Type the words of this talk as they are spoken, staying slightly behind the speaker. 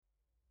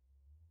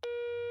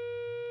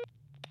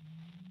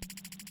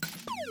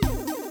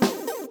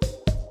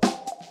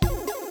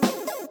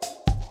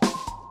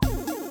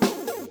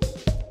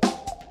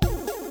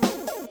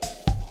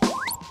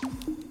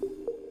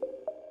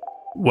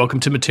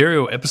Welcome to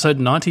Material, episode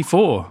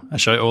 94, a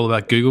show all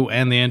about Google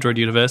and the Android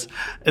universe.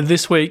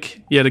 This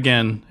week, yet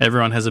again,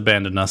 everyone has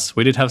abandoned us.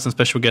 We did have some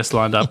special guests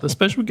lined up. The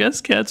special guests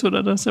cancelled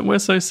on us, and we're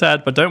so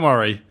sad. But don't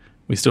worry,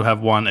 we still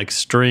have one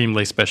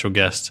extremely special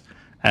guest.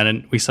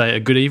 And we say a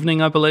good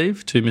evening, I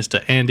believe, to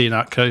Mr. Andy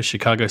Ihnatko,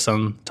 Chicago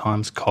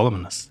Sun-Times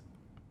columnist.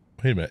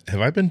 Wait a minute.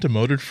 Have I been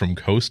demoted from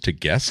host to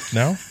guest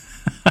now?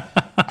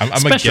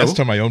 I'm a guest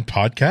on my own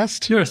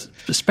podcast. You're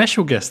a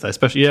special guest, though.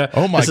 Special, yeah.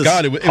 Oh my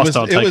God!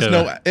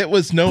 It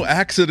was no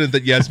accident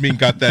that Yasmin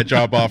got that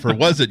job offer,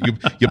 was it?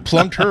 You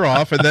plunked her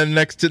off, and then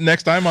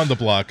next time on the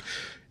block,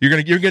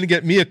 you're gonna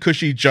get me a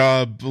cushy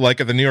job like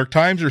at the New York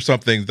Times or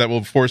something that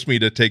will force me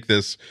to take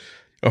this.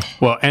 Oh,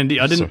 well, Andy,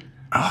 I didn't.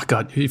 Oh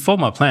God, you followed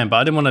my plan, but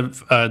I didn't want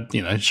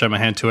to, show my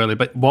hand too early.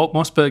 But Walt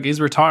Mossberg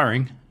is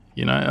retiring.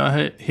 You know,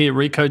 I hear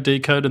Recode,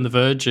 Decode, and The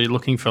Verge are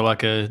looking for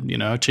like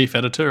a chief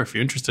editor. If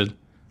you're interested.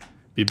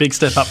 Be a big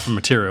step up from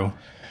Material.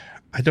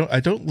 I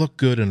don't look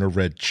good in a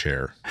red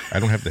chair. I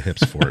don't have the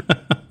hips for it.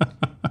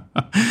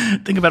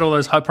 Think about all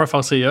those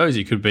high-profile CEOs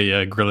you could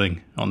be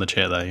grilling on the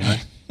chair there,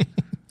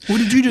 What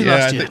did you do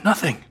last year?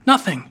 Nothing.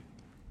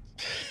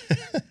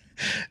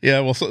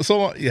 Yeah, well,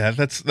 so yeah,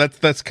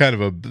 that's kind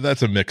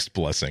of a mixed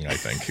blessing, I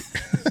think.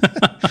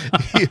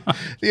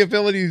 the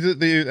ability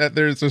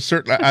there's a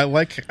certain I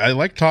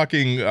like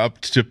talking up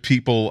to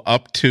people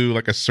up to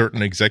like a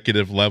certain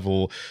executive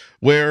level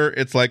where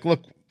it's like,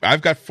 look,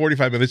 I've got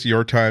 45 minutes of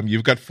your time.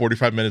 You've got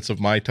 45 minutes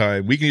of my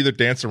time. We can either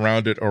dance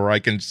around it, or I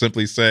can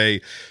simply say,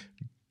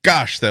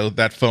 gosh,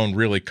 that phone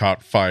really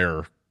caught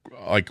fire,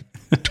 like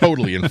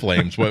totally in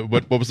flames.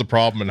 What was the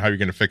problem and how you're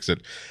going to fix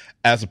it?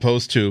 As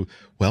opposed to,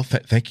 well,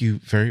 thank you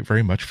very,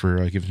 very much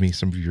for giving me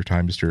some of your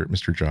time,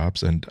 Mr.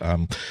 Jobs, and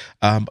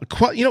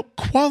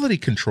quality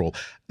control.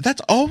 That's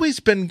always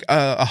been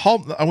I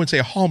wouldn't say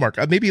a hallmark,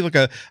 maybe like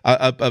a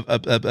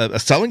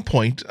selling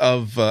point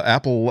of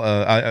Apple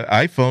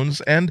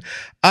iPhones. And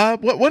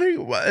have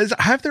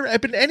there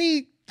been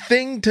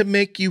anything to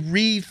make you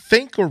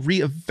rethink or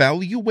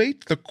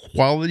reevaluate the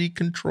quality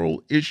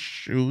control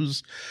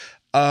issues?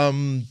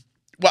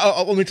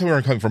 Well, let me tell you where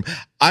I'm coming from.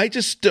 I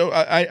just,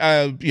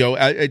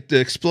 it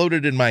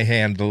exploded in my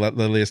hand, the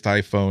latest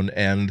iPhone,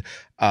 and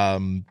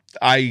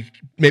I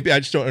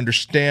just don't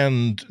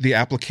understand the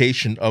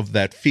application of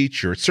that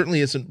feature. It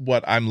certainly isn't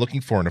what I'm looking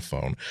for in a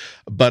phone.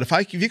 But if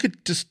you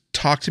could just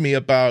talk to me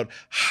about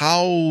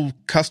how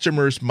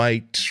customers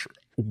might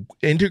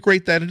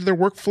integrate that into their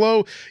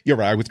workflow, you're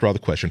right. I withdraw the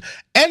question.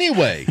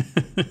 Anyway.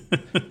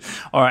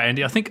 All right,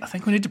 Andy. I think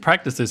we need to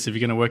practice this if you're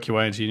going to work your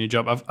way into your new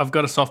job. I've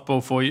got a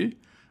softball for you.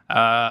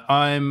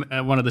 I'm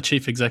one of the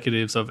chief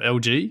executives of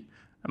LG.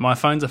 My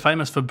phones are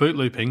famous for boot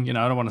looping.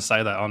 I don't want to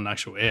say that on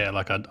actual air.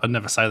 Like I'd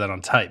never say that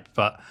on tape.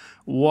 But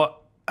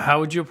how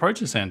would you approach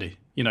this, Andy?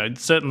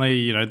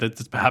 Certainly,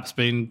 there's perhaps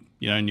been,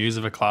 news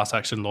of a class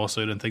action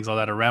lawsuit and things like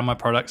that around my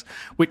products,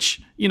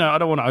 which, I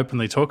don't want to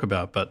openly talk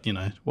about. But,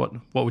 what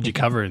would you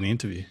cover in the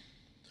interview?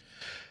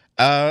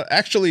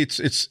 Actually,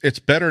 it's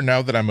better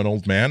now that I'm an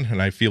old man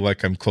and I feel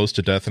like I'm close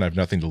to death and I have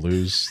nothing to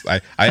lose.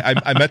 I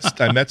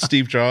met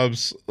Steve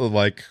Jobs,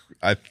 like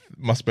I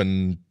must have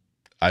been,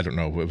 I don't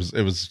know. It was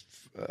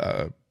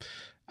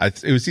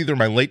either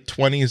my late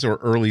 20s or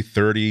early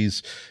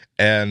 30s.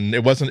 And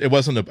it wasn't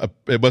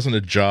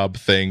a job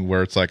thing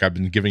where it's like I've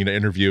been giving an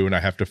interview and I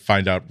have to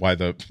find out why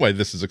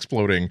this is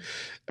exploding,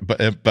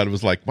 but it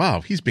was like, wow,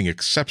 he's being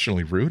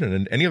exceptionally rude. And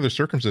in any other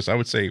circumstance, I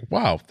would say,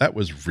 wow, that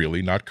was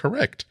really not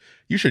correct.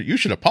 You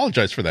should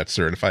apologize for that,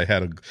 sir. And if I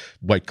had a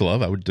white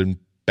glove, I would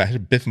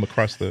biff him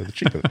across the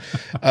cheek with it.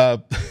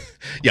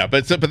 Yeah,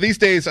 but these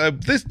days, I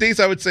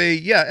would say,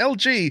 yeah,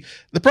 LG.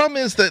 The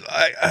problem is that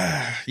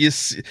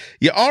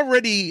you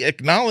already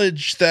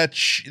acknowledge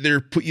that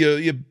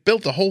you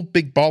built a whole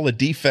big ball of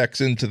defects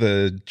into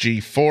the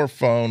G4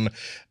 phone.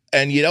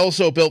 And you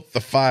also built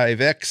the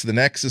 5X, the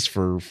Nexus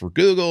for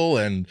Google,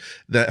 and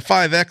the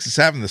 5X is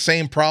having the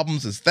same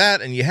problems as that,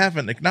 and you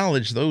haven't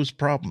acknowledged those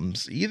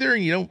problems either.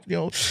 And yeah,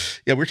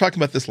 we were talking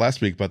about this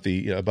last week about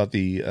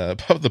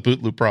the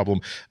boot loop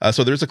problem.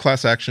 So there's a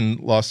class action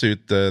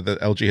lawsuit that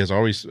LG has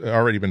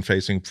already been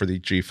facing for the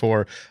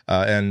G4,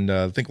 and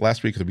I think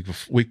last week or the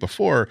week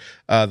before,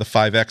 the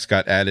 5X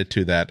got added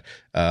to that,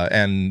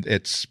 and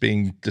it's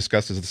being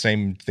discussed as the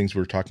same things we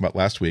were talking about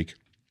last week.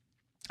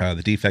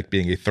 The defect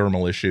being a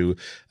thermal issue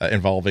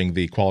involving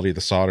the quality of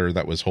the solder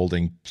that was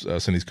holding some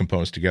of these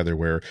components together,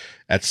 where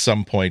at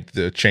some point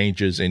the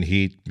changes in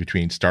heat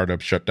between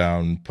startup,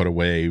 shutdown, put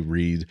away,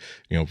 read,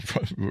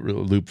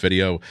 loop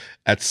video,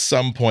 at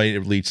some point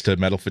it leads to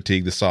metal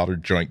fatigue. The solder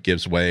joint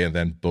gives way, and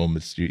then boom,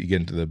 you get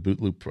into the boot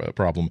loop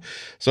problem.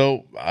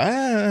 So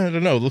I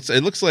don't know.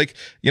 It looks like,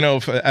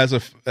 as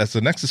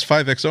a Nexus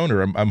 5X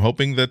owner, I'm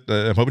hoping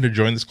to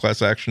join this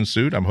class action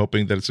suit. I'm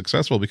hoping that it's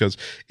successful, because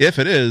if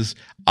it is,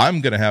 I'm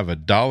going to have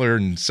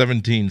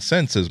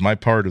 $1.17 as my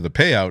part of the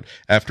payout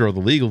after all the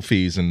legal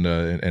fees and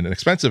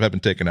expensive have been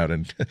taken out.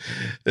 And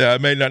I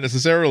may not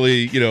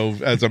necessarily,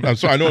 as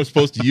so I know I'm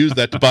supposed to use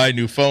that to buy a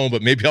new phone,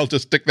 but maybe I'll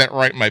just stick that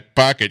right in my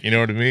pocket. You know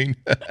what I mean?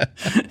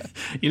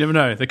 You never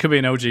know. There could be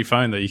an LG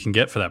phone that you can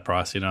get for that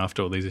price,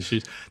 after all these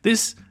issues.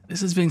 This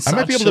has been such I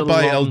might be able to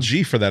buy long...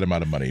 LG for that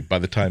amount of money by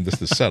the time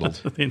this is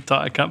settled. The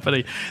entire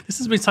company. This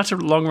has been such a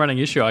long-running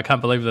issue. I can't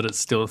believe that it's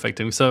still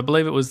affecting. So I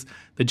believe it was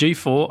the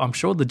G4. I'm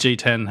sure the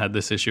G10 had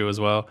this issue as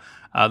well.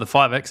 The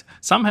 5X.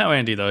 Somehow,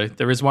 Andy, though,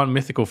 there is one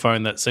mythical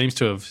phone that seems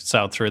to have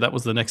sailed through. That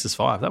was the Nexus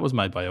 5. That was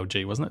made by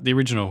LG, wasn't it? The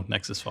original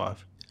Nexus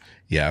 5.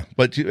 Yeah,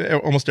 but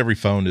almost every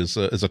phone is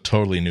a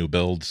totally new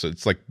build. So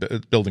it's like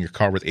building a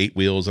car with 8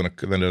 wheels and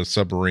then a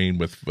submarine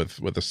with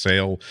a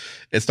sail.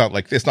 It's not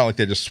like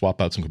they just swap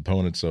out some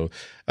components. So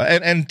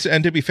and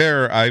to be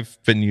fair, I've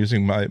been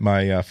using my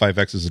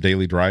 5X as a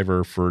daily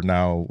driver for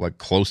now like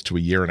close to a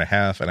year and a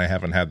half, and I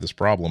haven't had this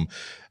problem.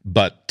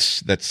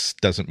 But that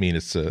doesn't mean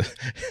it's it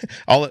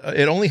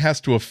only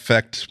has to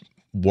affect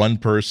one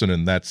person,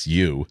 and that's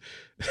you.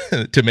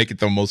 To make it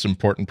the most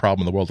important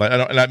problem in the world.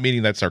 I'm not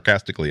meaning that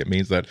sarcastically. It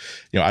means that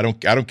I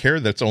don't care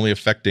that it's only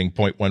affecting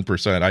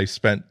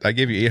 0.1%. I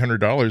gave you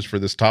 $800 for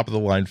this top of the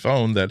line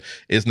phone that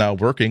is now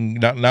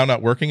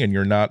not working, and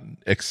you're not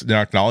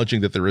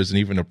acknowledging that there is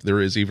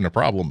even a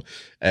problem,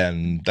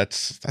 and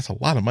that's a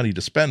lot of money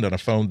to spend on a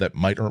phone that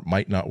might or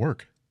might not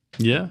work.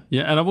 Yeah,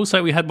 and I will say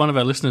we had one of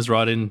our listeners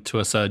write in to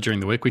us during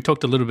the week. We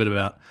talked a little bit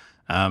about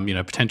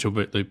potential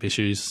boot loop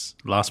issues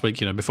last week,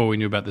 before we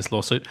knew about this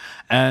lawsuit.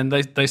 And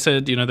they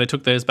said, they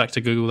took theirs back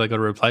to Google, they got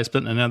a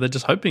replacement, and now they're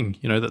just hoping,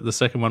 that the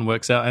second one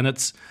works out. And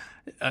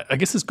I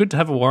guess it's good to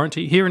have a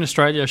warranty. Here in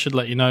Australia, I should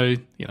let you know,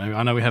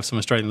 I know we have some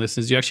Australian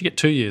listeners, you actually get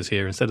 2 years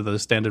here instead of the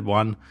standard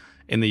one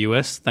in the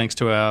US, thanks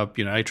to our,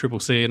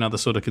 ACCC and other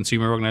sort of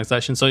consumer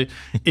organisations. So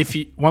if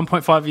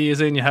 1.5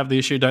 years in, you have the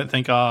issue, don't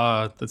think,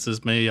 this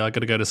is me, I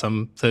got to go to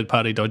some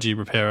third-party dodgy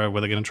repairer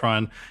where they're going to try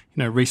and,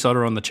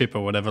 resolder on the chip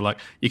or whatever. Like,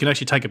 you can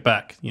actually take it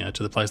back,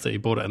 to the place that you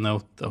bought it, and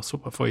they'll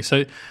swap it for you.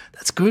 So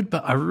that's good,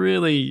 but I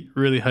really,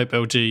 really hope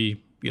LG,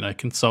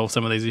 can solve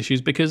some of these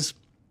issues, because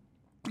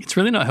it's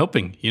really not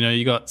helping.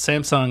 You got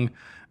Samsung,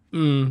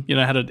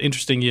 had an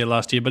interesting year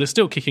last year, but it's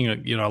still kicking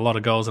a lot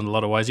of goals in a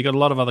lot of ways. You got a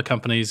lot of other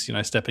companies,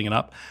 stepping it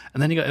up,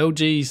 and then you got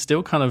LG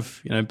still kind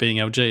of, being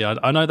LG.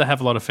 I know they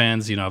have a lot of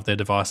fans, of their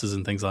devices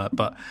and things like that,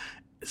 but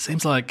it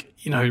seems like,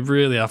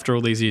 really after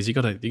all these years, you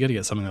got to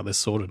get something like this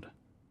sorted.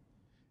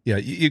 Yeah,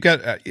 you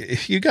got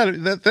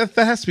that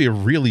has to be a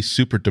really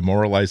super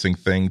demoralizing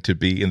thing to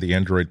be in the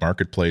Android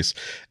marketplace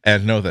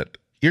and know that.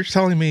 You're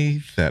telling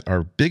me that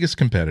our biggest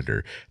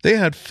competitor, they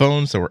had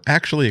phones that were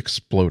actually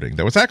exploding,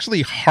 that was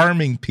actually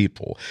harming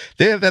people.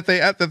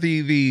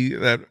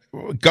 That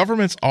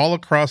governments all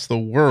across the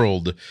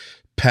world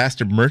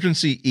passed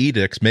emergency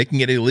edicts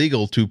making it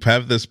illegal to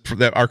have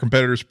our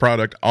competitor's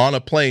product on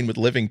a plane with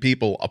living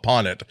people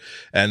upon it,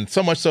 and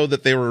so much so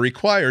that they were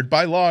required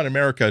by law in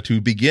America to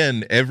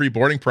begin every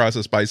boarding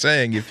process by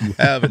saying, if you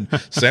have a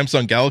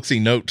Samsung Galaxy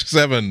Note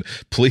 7,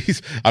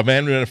 please, a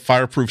man in a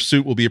fireproof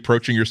suit will be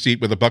approaching your seat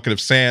with a bucket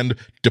of sand,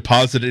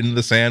 deposit it in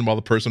the sand while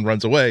the person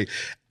runs away.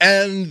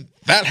 And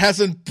that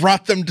hasn't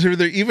brought them to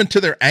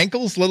their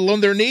ankles, let alone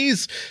their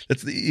knees.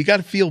 You got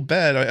to feel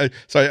bad.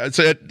 So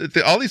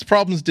all these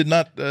problems did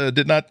not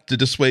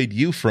dissuade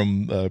you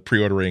from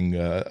pre-ordering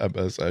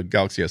a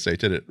Galaxy S8,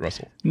 did it,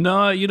 Russell?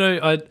 No,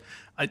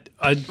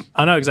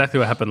 I know exactly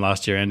what happened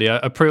last year, Andy.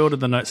 I pre-ordered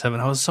the Note 7.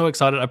 I was so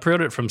excited. I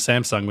pre-ordered it from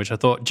Samsung, which I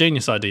thought,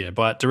 genius idea.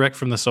 Buy it direct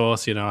from the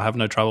source. I have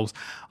no troubles.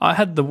 I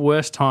had the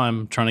worst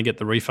time trying to get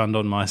the refund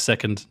on my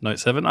second Note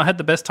 7. I had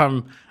the best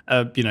time,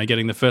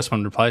 getting the first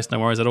one replaced. No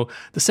worries at all.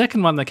 The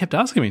second one, they kept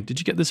asking me, did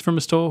you get this from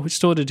a store? Which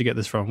store did you get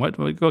this from?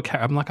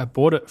 I'm like, I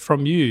bought it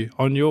from you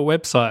on your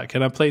website.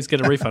 Can I please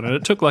get a refund? And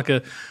it took like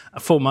a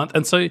full month.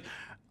 And so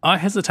I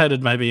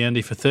hesitated maybe,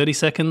 Andy, for 30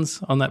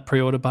 seconds on that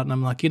pre-order button.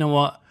 I'm like, you know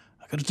what?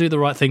 Got to do the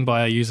right thing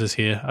by our users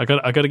here. I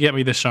got to get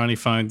me this shiny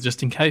phone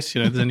just in case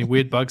there's any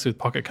weird bugs with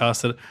Pocket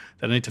Cast that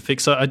I need to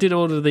fix. So I did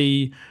order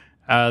the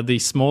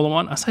smaller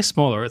one. I say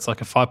smaller; it's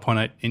like a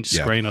 5.8 inch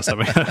screen or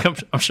something.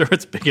 I'm sure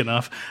it's big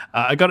enough.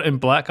 I got it in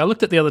black. I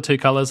looked at the other two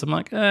colors. I'm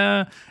like,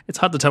 it's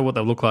hard to tell what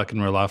they'll look like in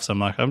real life. So I'm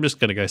like, I'm just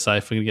going to go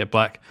safe. I'm going to get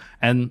black,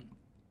 and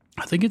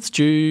I think it's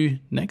due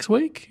next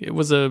week. It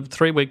was a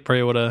 3-week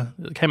pre-order.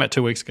 It came out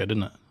 2 weeks ago,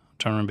 didn't it? I'm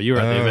trying to remember. You were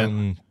at the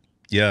event.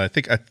 Yeah, I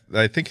think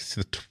it's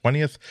the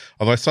 20th.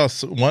 Although I saw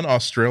one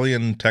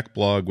Australian tech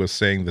blog was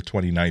saying the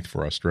 29th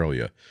for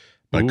Australia,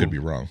 but I could be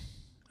wrong.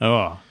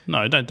 Oh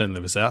no! Don't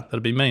leave us out.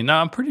 That'd be mean. No,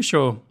 I'm pretty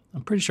sure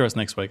it's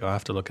next week. I'll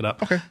have to look it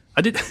up. Okay.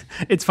 I did.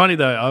 It's funny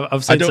though.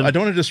 I've seen I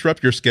don't want to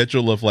disrupt your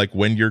schedule of like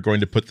when you're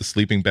going to put the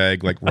sleeping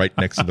bag like right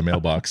next to the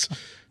mailbox.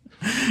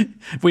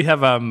 We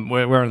have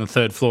we're on the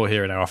third floor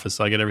here in our office,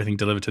 so I get everything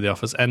delivered to the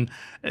office. And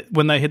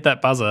when they hit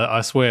that buzzer,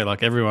 I swear,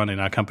 like everyone in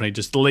our company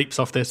just leaps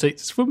off their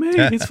seats. It's for me,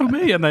 it's for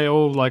me, and they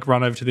all like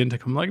run over to the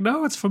intercom, like,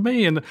 no, it's for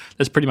me. And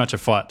there's pretty much a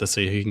fight to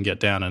see who can get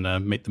down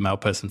and meet the mail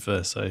person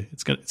first. So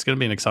it's going to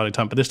be an exciting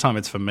time. But this time,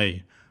 it's for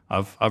me.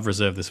 I've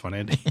reserved this one,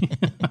 Andy.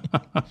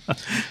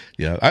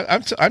 Yeah,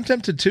 I'm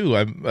tempted too.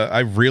 I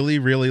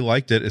really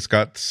liked it. It's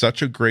got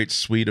such a great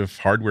suite of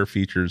hardware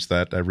features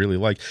that I really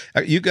like.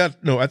 I think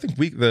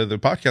the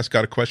podcast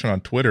got a question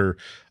on Twitter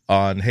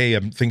on, hey,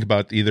 I'm thinking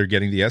about either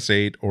getting the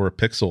S8 or a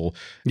Pixel,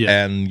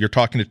 and you're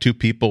talking to two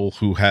people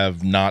who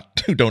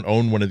don't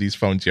own one of these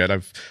phones yet.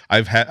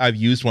 I've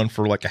used one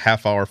for like a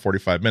half hour,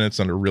 45 minutes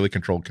under really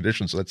controlled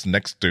conditions, so that's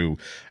next to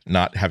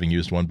not having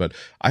used one. But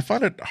I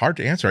found it hard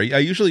to answer. I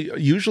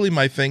usually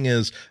my thing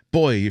is,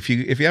 boy, if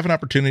you have an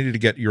opportunity to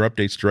get your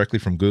updates directly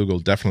from Google,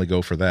 definitely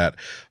go for that.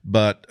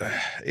 But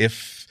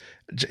if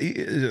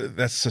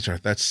that's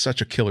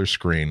such a killer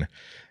screen.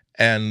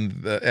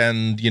 And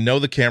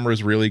the camera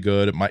is really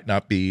good. It might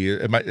not be.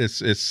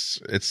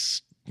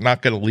 It's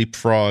not going to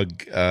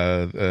leapfrog.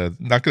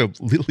 Not going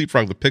to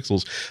leapfrog the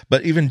Pixels.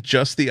 But even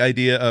just the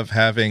idea of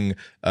having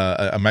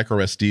a micro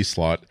SD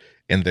slot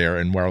in there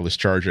and wireless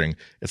charging,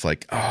 it's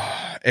like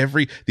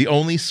the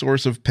only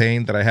source of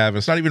pain that I have.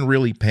 It's not even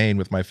really pain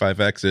with my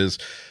 5X is,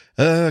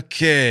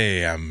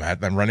 okay, I'm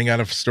running out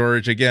of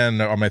storage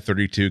again on my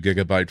 32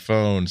 gigabyte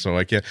phone, so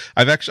I can't.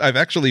 I've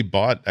actually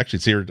bought. Actually,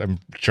 it's here. I'm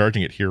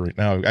charging it here right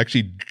now. I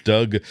actually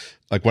dug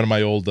like one of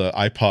my old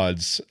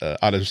iPods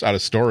out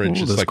of storage.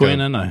 Ooh, it's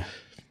like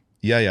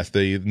yes,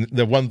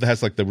 the one that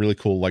has like the really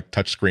cool like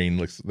touch screen,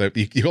 like that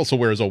you also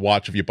wear as a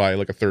watch if you buy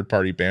like a third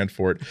party band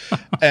for it.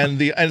 and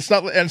it's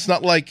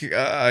not like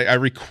I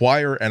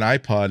require an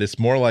iPod. It's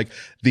more like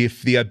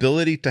the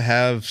ability to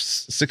have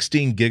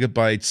 16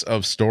 gigabytes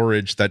of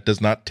storage that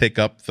does not take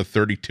up the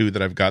 32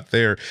 that I've got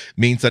there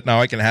means that now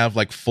I can have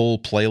like full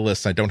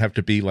playlists. I don't have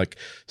to be like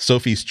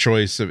Sophie's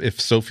Choice. If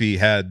Sophie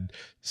had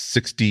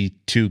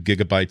 62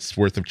 gigabytes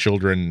worth of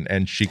children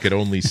and she could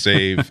only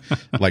save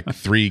like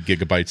 3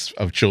 gigabytes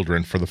of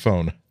children for the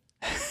phone.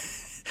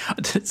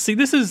 See,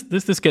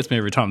 this gets me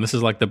every time. This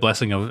is like the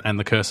blessing of and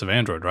the curse of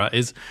Android, right?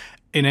 Is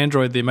in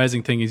Android the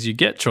amazing thing is you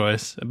get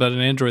choice, but in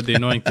Android the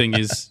annoying thing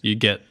is you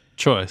get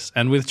choice,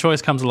 and with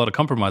choice comes a lot of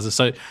compromises.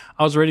 So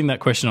I was reading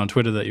that question on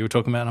Twitter that you were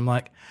talking about, and I'm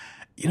like,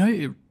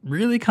 it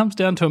really comes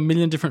down to a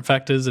million different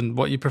factors and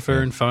what you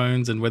prefer in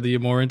phones and whether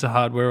you're more into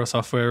hardware or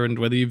software and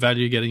whether you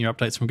value getting your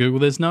updates from Google.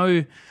 There's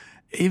no,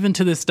 even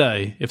to this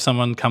day, if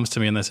someone comes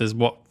to me and they says,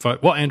 what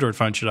Android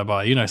phone should I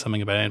buy?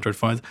 Something about Android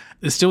phones.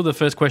 It's still the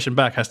first question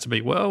back has to be,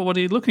 well, what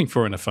are you looking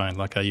for in a phone?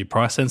 Like, are you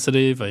price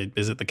sensitive?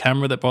 Is it the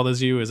camera that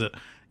bothers you? Is it,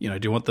 do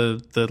you want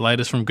the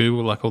latest from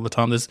Google like all the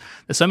time? There's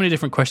so many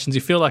different questions.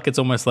 You feel like it's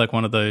almost like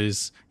one of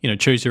those,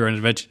 choose your own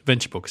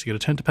adventure books. You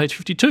got to turn to page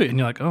 52 and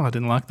you're like, oh, I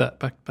didn't like that.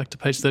 Back to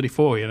page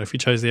 34. If you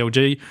chose the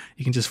LG,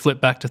 you can just flip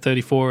back to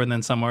 34 and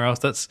then somewhere else.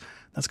 That's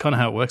kind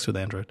of how it works with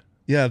Android.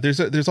 Yeah,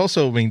 there's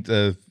also. I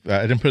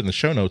didn't put it in the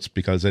show notes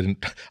because I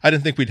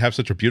didn't think we'd have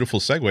such a beautiful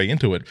segue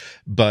into it.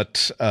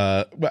 But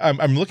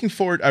I'm looking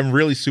forward. I'm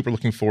really super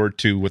looking forward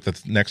to what the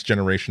next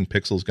generation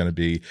Pixel is going to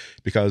be,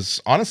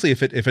 because honestly,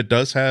 if it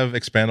does have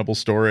expandable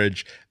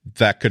storage,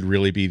 that could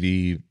really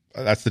be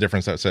that's the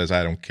difference that says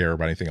I don't care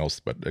about anything else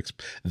but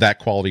that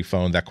quality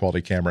phone, that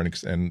quality camera,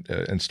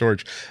 and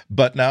storage.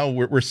 But now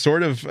we're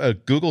sort of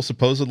Google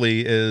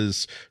supposedly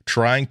is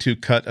trying to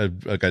cut a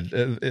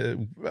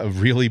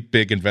really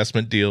big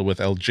investment deal with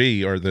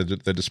LG, or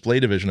the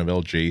display division of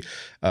LG.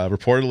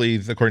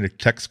 Reportedly, according to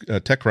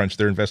TechCrunch,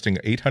 they're investing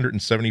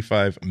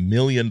 $875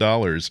 million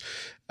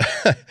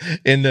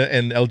in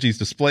LG's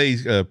display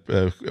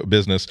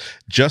business,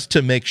 just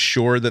to make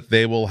sure that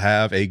they will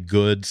have a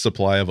good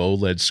supply of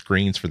OLED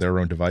screens for their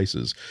own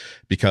devices.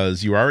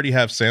 Because you already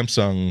have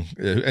Samsung,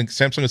 and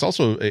Samsung is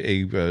also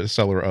a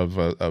seller of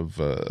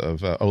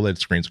OLED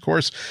screens, of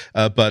course,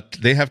 but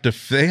they have to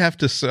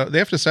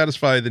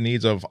satisfy the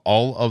needs of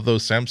all of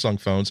those Samsung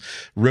phones.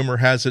 Rumor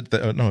has it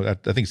that I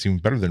think it's even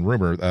better than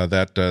rumor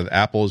that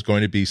Apple is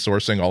going to be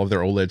sourcing all of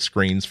their OLED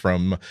screens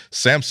from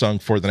Samsung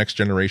for the next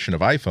generation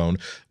of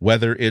iPhone.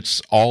 Whether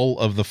it's all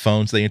of the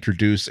phones they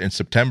introduce in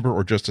September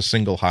or just a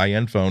single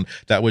high-end phone,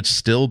 that would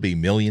still be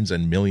millions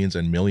and millions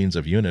and millions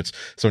of units.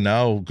 So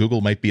now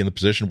Google might be in the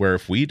position where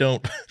if we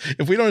don't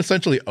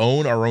essentially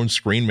own our own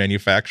screen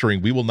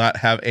manufacturing, we will not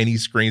have any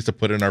screens to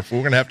put in our phone.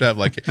 We're going to have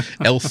like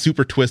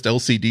super twist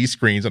LCD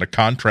screens and a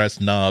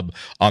contrast knob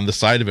on the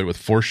side of it with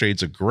 4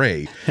 shades of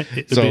gray.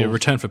 It'd be a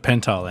return for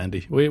Pentel,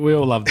 Andy. We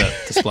all loved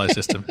that display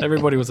system.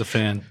 Everybody was a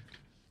fan.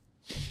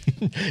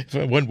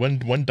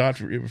 one dot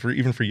for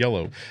even for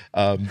yellow,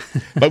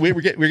 but we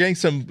are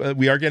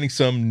getting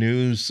some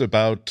news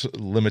about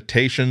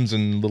limitations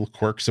and little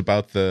quirks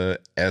about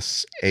the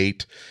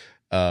S8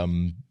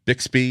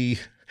 Bixby.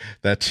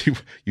 That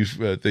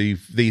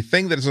the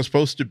thing that is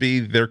supposed to be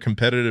their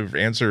competitive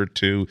answer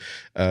to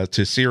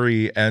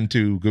Siri and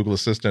to Google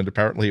Assistant,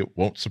 apparently it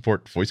won't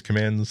support voice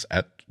commands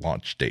at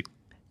launch date.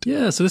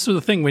 Yeah, so this was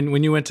the thing.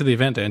 When you went to the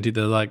event, Andy,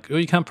 they're like, oh,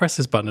 you can't press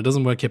this button. It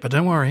doesn't work yet. But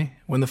don't worry.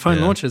 When the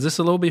phone launches, this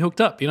will all be hooked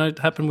up. You know, it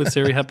happened with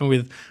Siri, happened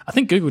with, I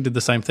think Google did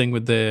the same thing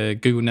with their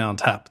Google Now and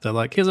Tap. They're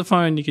like, here's a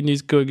phone. You can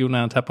use Google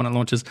Now and Tap when it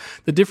launches.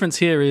 The difference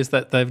here is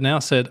that they've now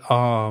said,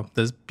 oh,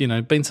 there's,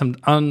 been some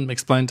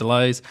unexplained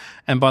delays.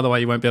 And by the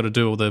way, you won't be able to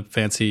do all the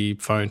fancy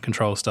phone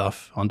control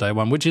stuff on day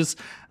one, which is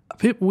a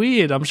bit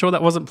weird. I'm sure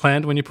that wasn't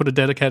planned when you put a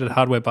dedicated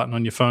hardware button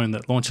on your phone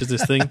that launches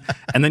this thing.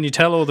 And then you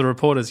tell all the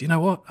reporters, you know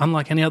what,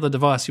 unlike any other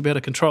device, you'll be able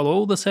to control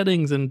all the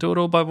settings and do it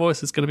all by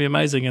voice. It's going to be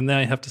amazing. And now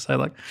you have to say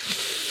like,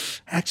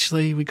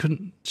 actually, we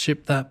couldn't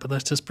ship that, but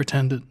let's just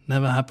pretend it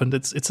never happened.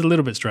 It's a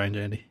little bit strange,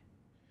 Andy.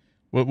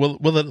 Will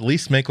it at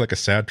least make like a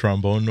sad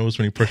trombone noise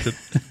when you push it?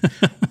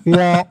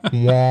 Wah,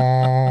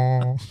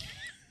 wah.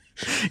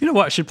 You know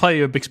what? I should play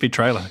you a Bixby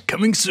trailer.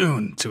 Coming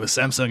soon to a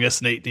Samsung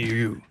S8 near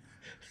you.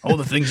 All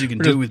the things you can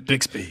do with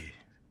Bixby.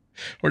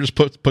 Or just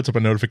puts up a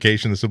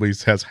notification that simply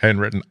has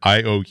handwritten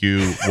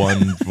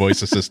IOU1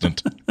 voice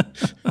assistant.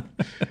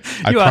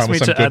 You asked me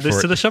to add this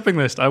to the shopping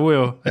list. I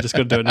will. I just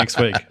got to do it next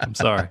week. I'm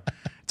sorry.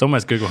 It's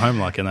almost Google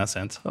Home-like in that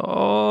sense.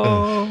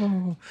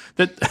 Oh.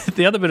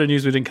 The other bit of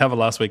news we didn't cover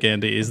last week,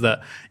 Andy, is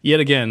that yet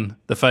again,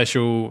 the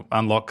facial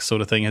unlock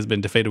sort of thing has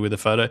been defeated with a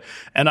photo.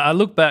 And I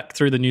look back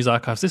through the news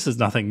archives. This is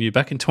nothing new.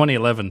 Back in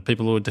 2011,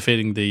 people were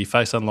defeating the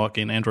face unlock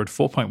in Android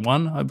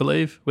 4.1, I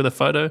believe, with a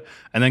photo.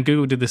 And then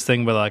Google did this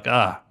thing where like,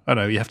 I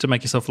know, you have to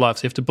make yourself live,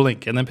 so you have to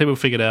blink. And then people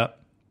figured out,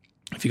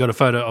 if you got a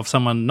photo of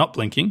someone not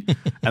blinking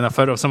and a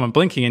photo of someone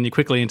blinking and you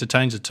quickly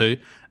interchange the two,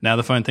 now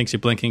the phone thinks you're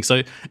blinking.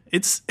 So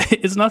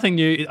it's nothing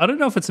new. I don't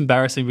know if it's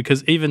embarrassing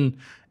because even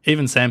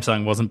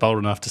Samsung wasn't bold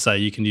enough to say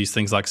you can use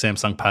things like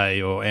Samsung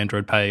Pay or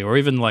Android Pay or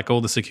even like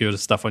all the secure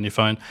stuff on your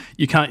phone.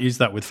 You can't use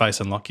that with Face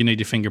Unlock. You need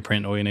your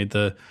fingerprint or you need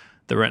the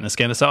Retina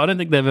scanner. So I don't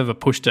think they've ever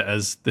pushed it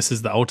as this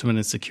is the ultimate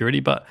in security,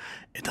 but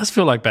it does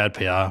feel like bad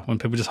PR when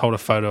people just hold a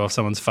photo of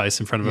someone's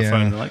face in front of a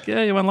phone and they're like,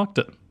 yeah, you unlocked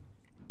it.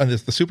 And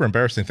the super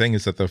embarrassing thing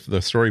is that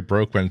the story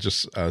broke when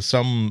just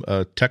some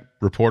tech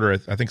reporter,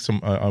 I think some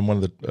on one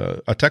of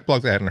the a tech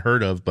blog that I hadn't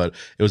heard of, but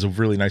it was a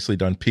really nicely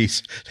done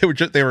piece.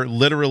 They were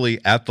literally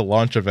at the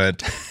launch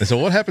event. And so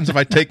what happens if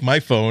I take my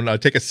phone, I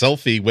take a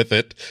selfie with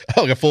it,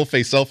 like a full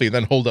face selfie, and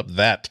then hold up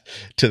that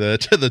to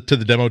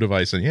the demo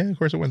device? And yeah, of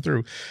course it went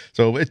through.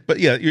 So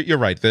but yeah, you're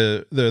right.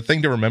 The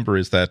thing to remember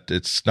is that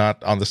it's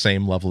not on the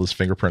same level as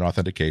fingerprint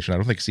authentication. I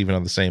don't think it's even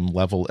on the same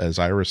level as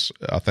iris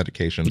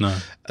authentication. No.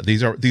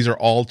 These are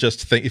all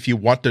just if you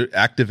want to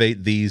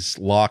activate these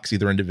locks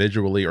either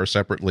individually or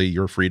separately,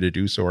 you're free to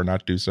do so or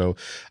not do so.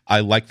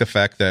 I like the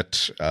fact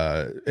that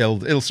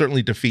it'll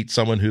certainly defeat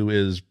someone who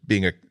is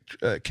being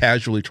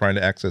casually trying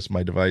to access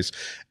my device.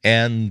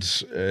 And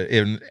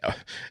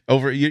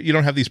you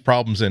don't have these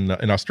problems in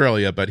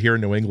Australia, but here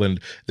in New England,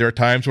 there are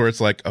times where it's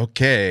like,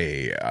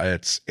 okay,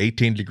 it's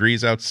 18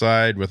 degrees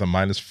outside with a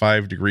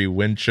 -5 degree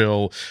wind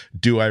chill.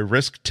 Do I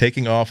risk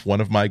taking off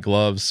one of my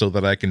gloves so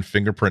that I can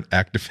fingerprint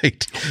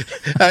activate,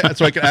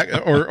 so I can,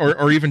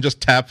 or even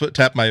just tap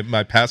my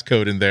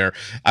passcode in there?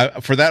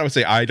 For that, I would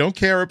say I don't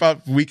care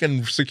about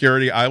weekend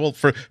security. I will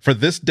for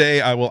this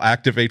day I will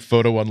activate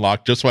photo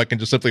unlock just so I can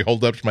just simply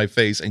hold up to my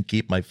face and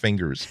keep my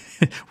fingers.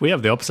 We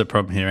have the opposite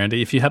problem here,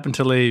 Andy. If you happen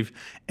to leave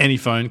any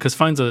phone, because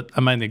phones are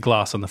mainly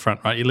glass on the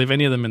front, right? You leave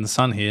any of them in the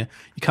sun here,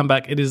 you come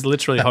back, it is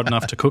literally hot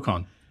enough to cook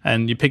on.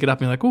 And you pick it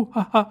up and you're like,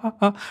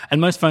 ooh,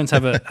 And most phones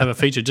have a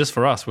feature just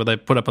for us where they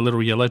put up a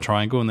little yellow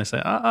triangle and they say,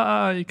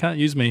 you can't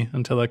use me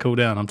until they cool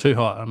down. I'm too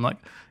hot. I'm like,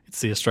 it's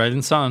the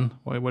Australian sun.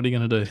 What are you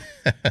going to do?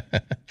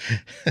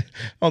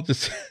 I'll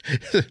just,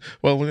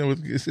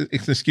 it's an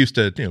excuse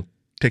to,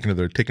 take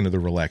another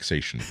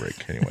relaxation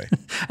break anyway.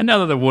 And now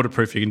that they're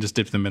waterproof, you can just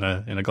dip them in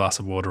a glass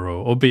of water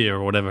or beer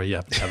or whatever you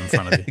have to have in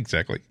front of you.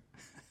 Exactly.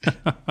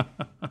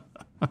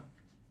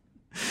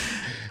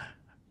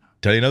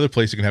 Tell you another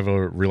place you can have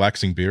a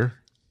relaxing beer.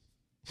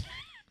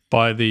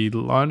 By the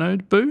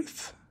Linode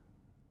booth?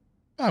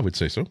 I would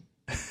say so.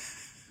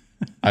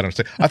 I don't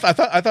say. I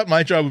thought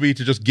my job would be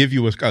to just give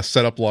you a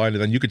setup line,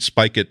 and then you could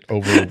spike it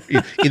over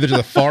either to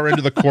the far end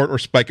of the court or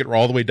spike it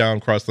all the way down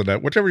across the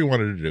net, whichever you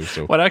wanted to do.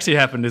 So what actually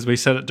happened is we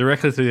set it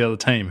directly to the other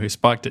team, who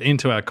spiked it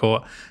into our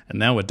court, and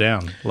now we're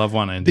down. Love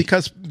one, Andy.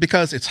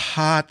 Because it's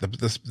hot.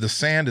 The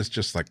sand is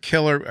just like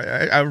killer.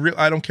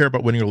 I don't care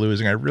about winning or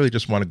losing. I really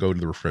just want to go to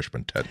the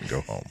refreshment tent and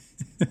go home.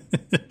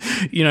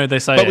 They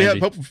say,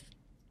 Andy,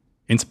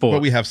 in sport,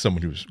 but we have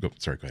someone who's.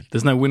 Sorry, go ahead.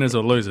 There's no winners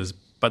or losers,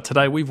 but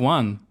today we've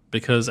won.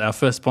 Because our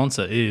first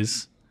sponsor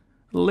is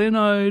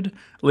Linode.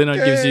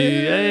 Linode gives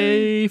you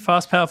a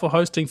fast, powerful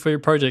hosting for your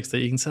projects that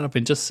you can set up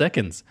in just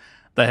seconds.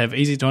 They have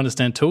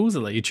easy-to-understand tools that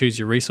let you choose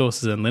your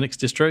resources and Linux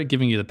distro,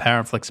 giving you the power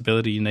and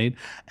flexibility you need.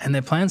 And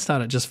their plans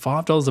start at just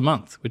 $5 a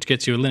month, which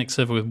gets you a Linux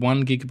server with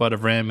 1 gigabyte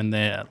of RAM in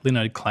their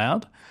Linode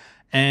cloud.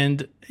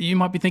 And you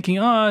might be thinking,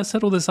 oh, I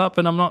set all this up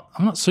and I'm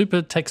not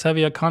super tech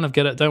savvy. I kind of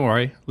get it. Don't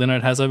worry.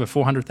 Linode has over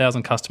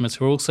 400,000 customers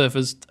who are all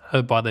serviced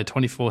by their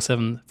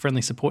 24/7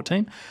 friendly support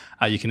team.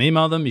 You can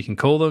email them, you can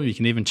call them, you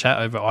can even chat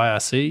over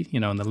IRC,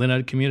 in the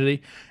Linode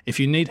community. If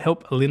you need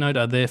help, Linode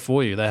are there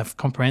for you. They have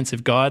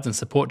comprehensive guides and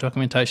support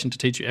documentation to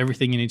teach you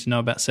everything you need to know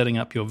about setting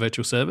up your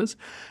virtual servers.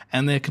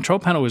 And their control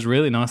panel is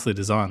really nicely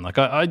designed. Like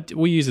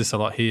we use this a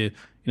lot here,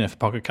 for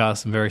Pocket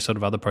Cast and various sort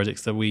of other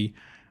projects that we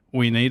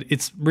need.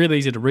 It's really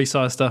easy to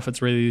resize stuff.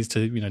 It's really easy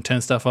to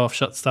turn stuff off,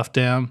 shut stuff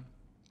down,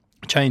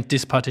 change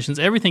disk partitions,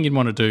 everything you'd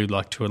want to do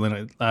like to a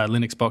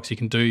Linux box you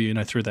can do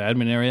through the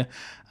admin area.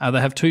 They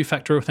have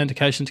two-factor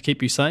authentication to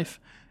keep you safe.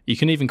 You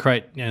can even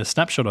create a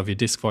snapshot of your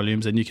disk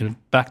volumes and you can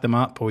back them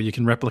up or you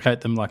can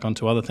replicate them like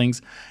onto other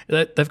things.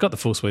 They've got the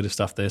full suite of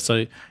stuff there.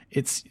 So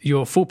it's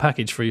your full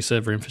package for your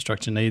server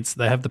infrastructure needs.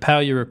 They have the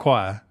power you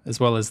require as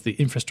well as the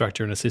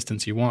infrastructure and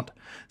assistance you want.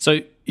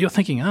 So you're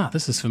thinking,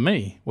 this is for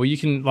me. Well, you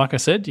can, like I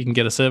said, you can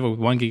get a server with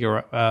 1 gig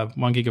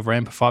of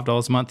RAM for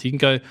 $5 a month. You can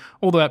go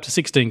all the way up to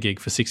 16 gig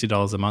for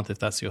 $60 a month if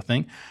that's your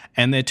thing.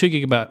 And their 2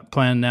 gigabyte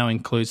plan now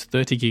includes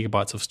 30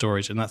 gigabytes of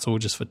storage, and that's all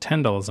just for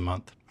 $10 a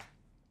month.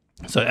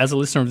 So as a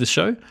listener of this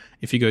show,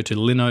 if you go to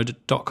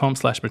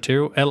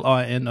linode.com/material,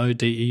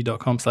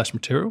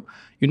 linode.com/material,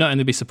 you not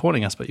only be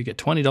supporting us, but you get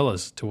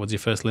 $20 towards your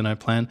first Linode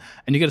plan,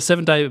 and you get a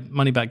 7-day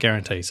money-back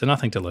guarantee, so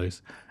nothing to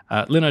lose.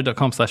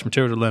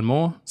 Linode.com/material to learn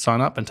more, sign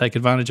up and take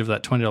advantage of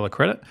that $20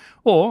 credit.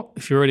 Or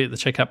if you're already at the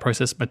checkout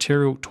process,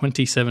 Material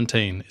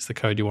 2017 is the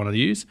code you want to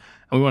use.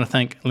 And we want to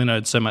thank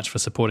Linode so much for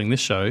supporting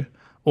this show,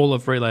 all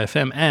of Relay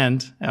FM,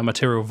 and our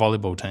Material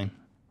volleyball team.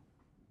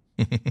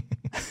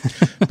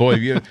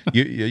 Boy,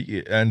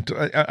 you and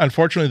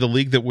unfortunately, the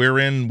league that we're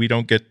in, we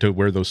don't get to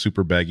wear those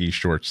super baggy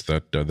shorts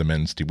that the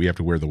men's team. We have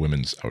to wear the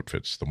women's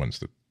outfits, the ones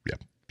that,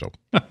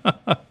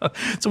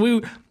 So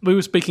we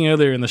were speaking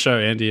earlier in the show,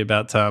 Andy,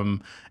 about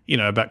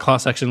about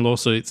class action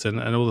lawsuits and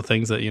all the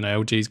things that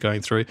LG is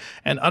going through.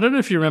 And I don't know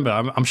if you remember.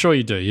 I'm sure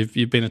you do.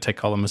 You've been a tech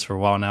columnist for a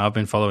while now. I've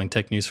been following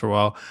tech news for a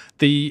while.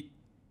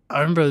 I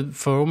remember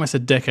for almost a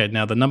decade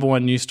now, the number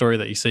one news story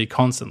that you see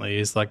constantly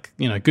is like,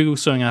 Google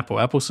suing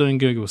Apple suing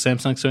Google,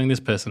 Samsung suing this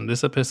person,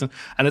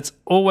 and it's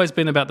always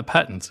been about the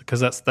patents because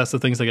that's the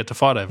things they get to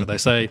fight over. They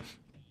say,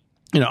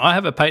 I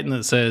have a patent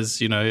that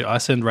says, I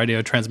send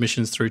radio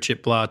transmissions through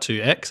chip blah to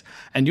X,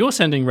 and you're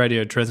sending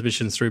radio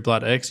transmissions through blah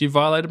to X. You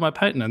violated my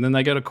patent, and then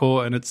they go to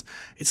court, and it's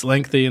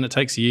lengthy, and it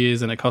takes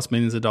years, and it costs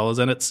millions of dollars,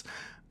 and it's.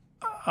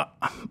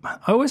 I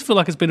always feel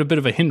like it's been a bit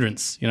of a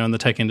hindrance, in the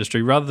tech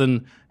industry rather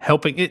than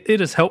helping. It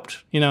has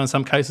helped, in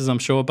some cases, I'm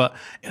sure, but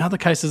in other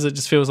cases, it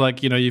just feels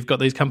like, you've got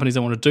these companies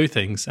that want to do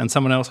things and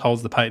someone else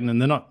holds the patent and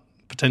they're not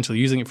potentially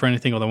using it for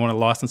anything or they want to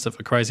license it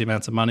for crazy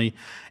amounts of money.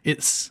 I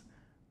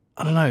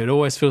don't know. It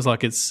always feels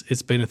like it's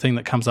been a thing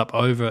that comes up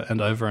over and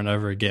over and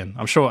over again.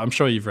 I'm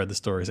sure you've read the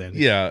stories,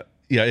 Andy. Yeah.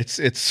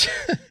 It's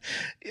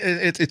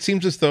it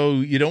seems as though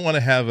you don't want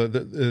to have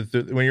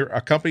when you're a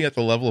company at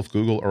the level of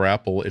Google or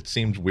Apple. It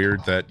seems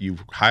weird that you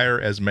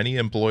hire as many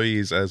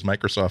employees as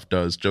Microsoft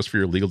does just for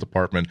your legal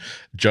department,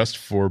 just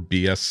for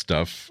BS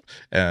stuff.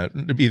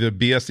 Either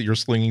BS that you're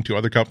slinging to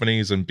other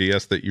companies and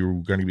BS that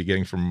you're going to be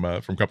getting from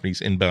companies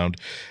inbound.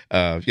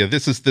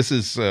 This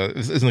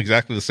isn't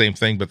exactly the same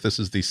thing, but this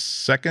is the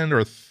second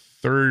or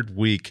third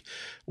week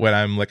when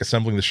I'm like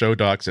assembling the show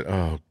docs and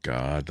oh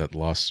god, that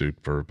lawsuit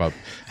for about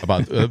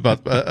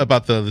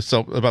the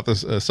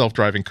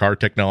self-driving car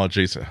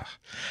technologies.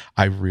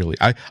 I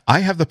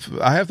have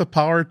the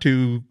power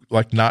to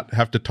like not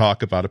have to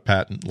talk about a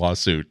patent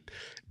lawsuit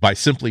by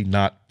simply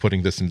not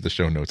putting this into the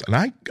show notes. And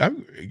I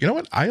you know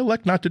what? I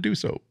elect not to do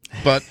so.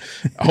 But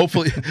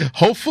hopefully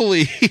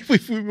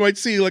we might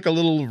see like a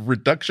little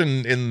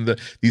reduction in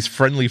these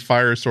friendly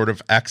fire sort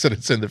of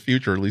accidents in the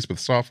future, at least with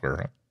software,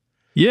 huh?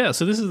 Yeah,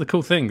 so this is the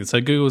cool thing. So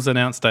Google's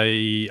announced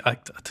I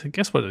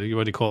guess what do you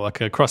call it,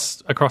 like a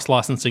cross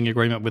licensing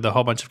agreement with a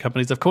whole bunch of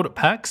companies. They've called it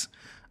PAX,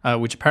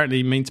 which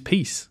apparently means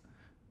peace,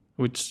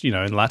 which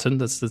in Latin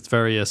that's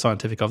very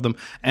scientific of them.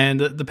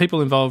 And the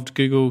people involved: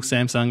 Google,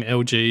 Samsung,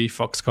 LG,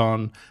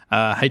 Foxconn,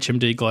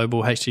 HMD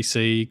Global,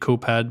 HTC,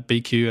 Coolpad,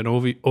 BQ, and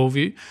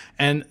Allview.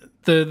 And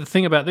the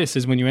thing about this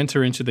is when you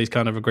enter into these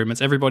kind of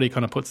agreements, everybody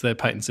kind of puts their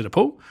patents in a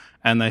pool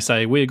and they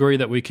say, we agree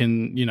that we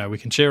can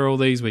share all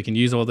these, we can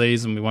use all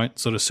these, and we won't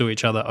sort of sue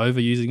each other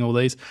over using all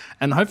these.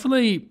 And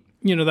hopefully,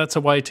 that's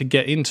a way to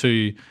get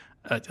into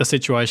a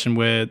situation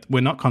where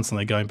we're not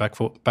constantly going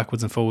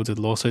backwards and forwards with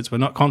lawsuits. We're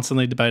not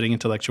constantly debating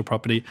intellectual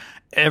property.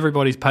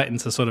 Everybody's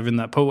patents are sort of in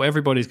that pool.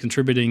 Everybody's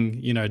contributing,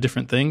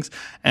 different things.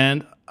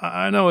 And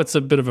I know it's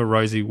a bit of a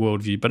rosy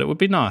worldview, but it would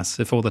be nice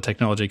if all the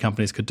technology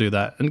companies could do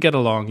that and get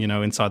along,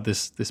 inside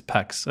this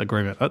PAX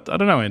agreement. I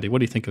don't know, Andy. What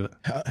do you think of it?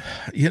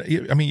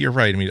 You're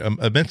right.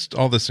 Amidst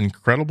all this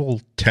incredible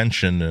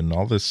tension and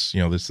all this,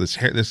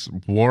 this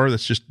war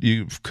that's just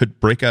you could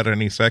break out at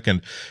any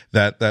second,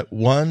 that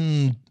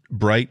one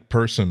bright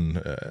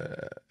person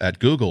at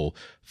Google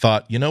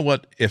thought, you know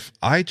what, if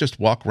I just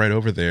walk right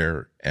over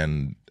there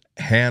and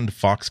hand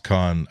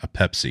Foxconn a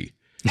Pepsi,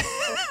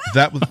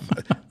 that was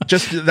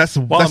that's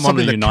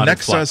something that United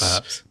connects flight, us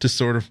perhaps. to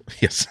sort of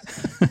yes.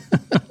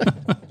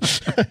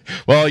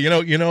 Well, you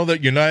know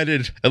that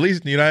United, at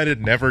least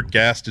United, never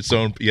gassed its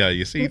own. Yeah,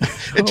 you see,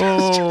 it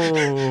just,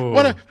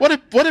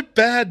 what a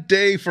bad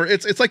day for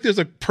it's like there's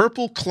a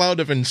purple cloud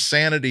of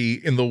insanity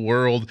in the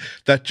world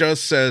that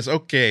just says,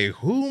 okay,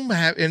 whom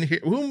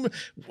that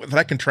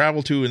I can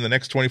travel to in the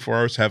next 24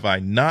 hours have I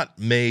not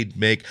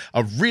make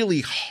a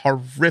really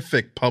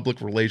horrific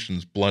public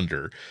relations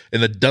blunder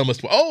in the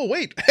dumbest way. Oh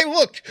wait, hey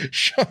look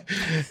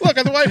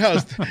at the White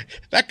House.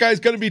 That guy's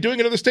going to be doing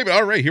another statement.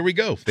 All right, here we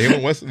go.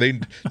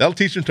 That'll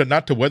teach him to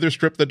not to weather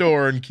strip the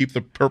door and keep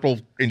the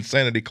purple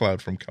insanity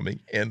cloud from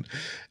coming in.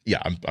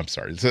 Yeah, I'm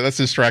sorry. So that's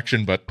a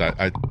distraction, but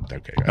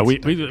okay.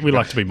 We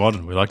like to be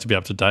modern. We like to be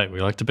up to date.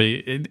 We like to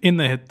be in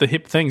the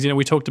hip things.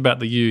 We talked about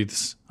the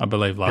youths, I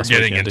believe, last week.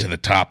 We're getting into the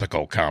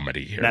topical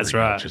comedy here. That's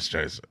right.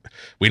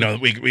 We know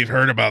we've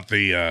heard about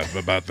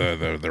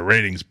the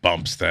ratings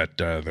bumps that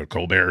the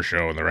Colbert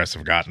Show and the rest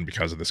have gotten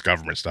because of this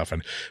government stuff,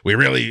 and we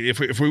really, if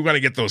we want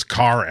to get those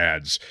car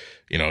ads,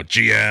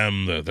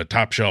 GM, the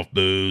top shelf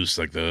booze,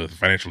 like the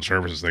financial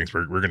services things,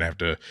 we're going to have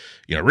to,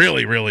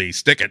 really, really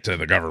stick it to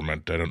the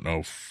government. I don't know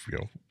if,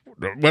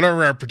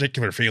 whatever our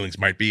particular feelings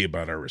might be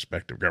about our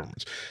respective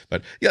governments.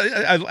 But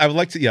yeah, I would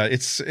like to,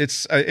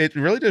 it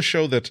really does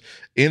show that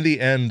in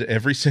the end,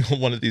 every single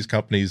one of these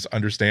companies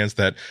understands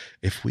that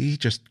if we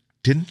just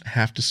didn't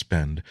have to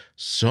spend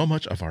so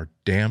much of our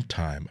damn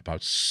time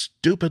about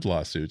stupid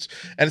lawsuits,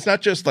 and it's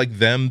not just like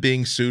them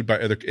being sued by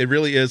other, it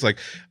really is like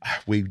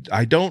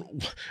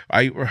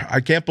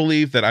I can't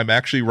believe that I'm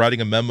actually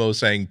writing a memo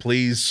saying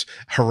please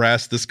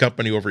harass this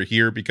company over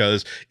here,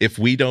 because if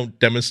we don't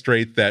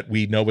demonstrate that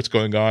we know what's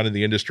going on in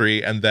the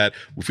industry and that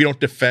if we don't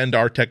defend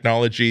our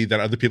technology,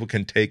 that other people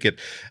can take it.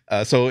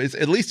 So it's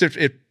at least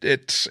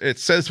it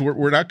says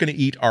we're not going to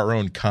eat our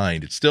own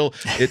kind.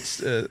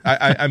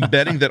 I'm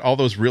betting that all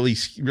those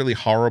really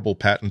horrible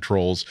patent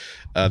trolls,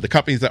 the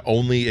companies that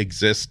only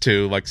exist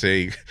to, like,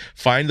 say,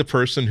 find the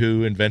person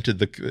who invented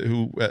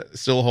who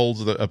still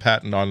holds a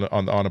patent on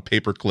a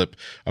paperclip,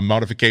 a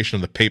modification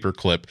of the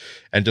paperclip,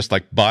 and just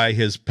like buy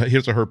his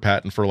or her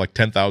patent for like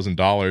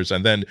 $10,000,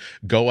 and then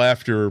go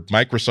after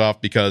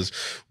Microsoft because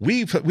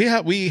we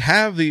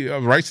have the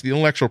rights to the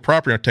intellectual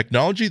property on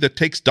technology that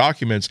takes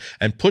documents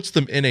and puts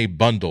them in a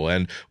bundle,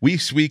 and we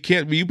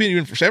can't. You've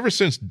been ever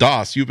since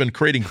DOS. You've been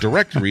creating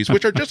directories,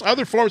 which are just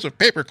other forms of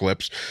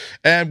paperclips,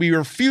 and we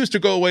refuse to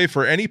go away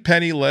for any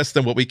penny less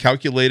than what we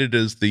calculated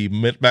is the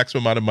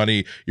maximum amount of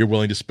money you're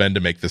willing to spend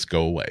to make this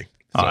go away.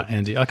 So.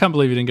 Andy, I can't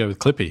believe you didn't go with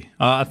Clippy.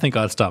 I think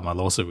I'd start my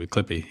lawsuit with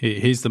Clippy.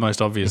 He's the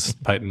most obvious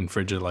patent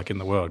infringer in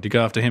the world. You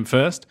go after him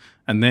first,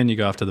 and then you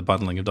go after the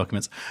bundling of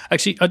documents.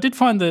 Actually, I did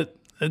find that.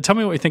 Tell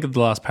me what you think of the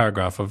last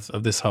paragraph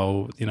of this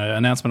whole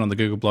announcement on the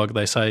Google blog.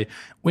 They say,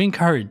 we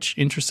encourage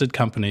interested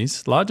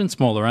companies, large and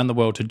small, around the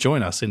world to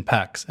join us in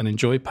PAX and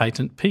enjoy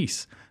patent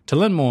peace. To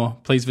learn more,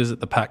 please visit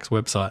the PAX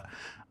website.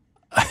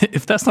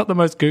 If that's not the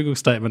most Google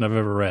statement I've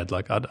ever read,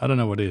 I don't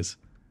know what is.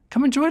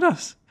 Come and join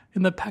us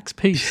in the PAX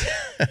peace.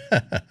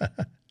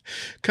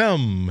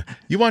 Come,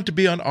 you want to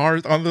be on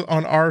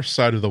our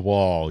side of the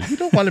wall. You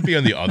don't want to be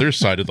on the other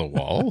side of the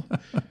wall.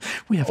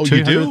 We have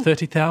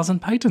 230,000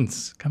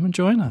 patents. Come and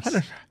join us.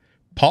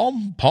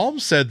 Palm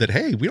said that,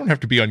 hey, we don't have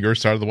to be on your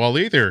side of the wall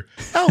either.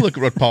 Now look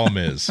at what Palm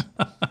is.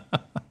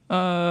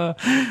 But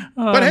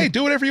hey,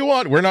 do whatever you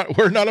want. We're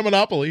not a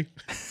monopoly.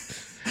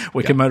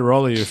 We can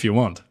Motorola you if you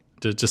want.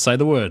 Just say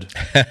the word.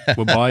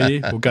 We'll buy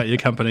you. We'll gut your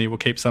company. We'll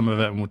keep some of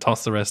it, and we'll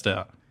toss the rest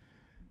out.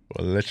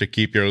 We'll let you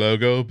keep your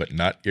logo, but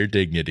not your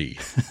dignity.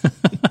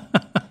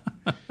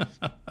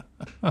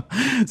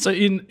 So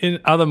in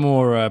other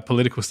more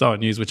political style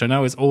news, which I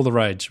know is all the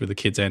rage with the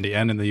kids, Andy,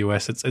 and in the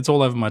US, it's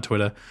all over my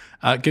Twitter.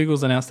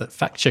 Google's announced that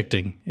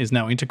fact-checking is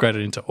now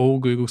integrated into all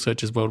Google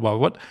searches worldwide.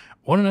 What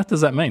on earth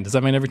does that mean? Does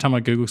that mean every time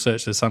I Google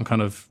search, there's some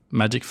kind of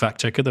magic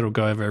fact-checker that'll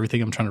go over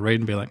everything I'm trying to read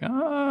and be like,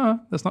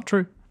 that's not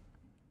true?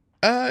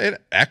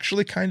 It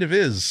actually kind of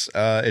is.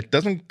 It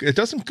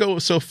doesn't go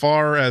so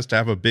far as to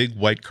have a big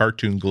white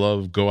cartoon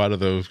glove go out of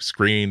the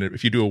screen.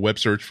 If you do a web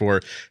search for,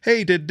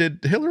 hey,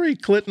 did Hillary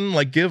Clinton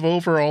give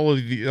over all of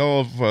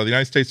the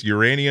United States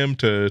uranium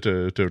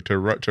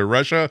to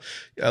Russia?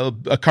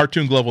 A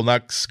cartoon glove will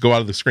not go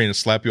out of the screen and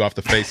slap you off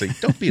the face. Like,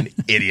 don't be an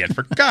idiot,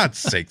 for God's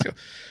sake.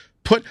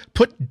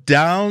 Put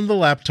down the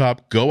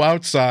laptop, go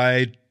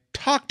outside.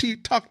 Talk to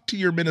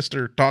your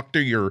minister, talk to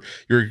your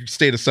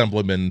state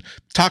assemblyman,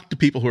 talk to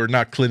people who are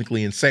not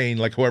clinically insane,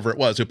 like whoever it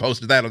was who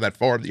posted that on that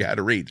forum that you had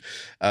to read.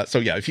 So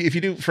yeah, if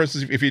you do, for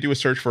instance, if you do a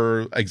search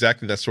for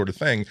exactly that sort of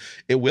thing,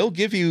 it will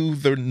give you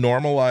the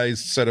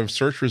normalized set of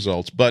search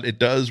results, but it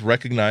does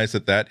recognize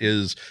that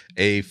is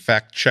a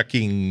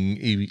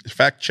fact-checky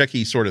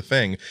sort of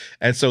thing.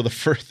 And so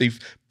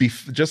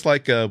just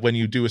like when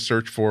you do a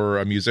search for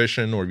a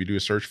musician or if you do a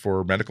search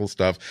for medical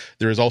stuff,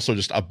 there is also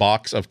just a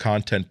box of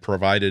content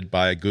provided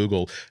by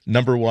Google.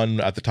 Number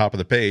one at the top of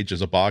the page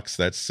is a box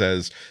that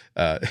says,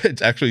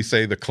 it's actually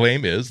say the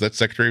claim is that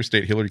Secretary of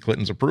State Hillary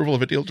Clinton's approval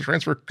of a deal to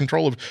transfer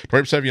control of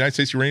 20% of United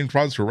States uranium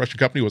deposits to a Russian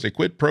company was a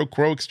quid pro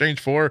quo exchange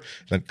for,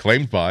 then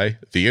claimed by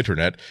the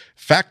internet.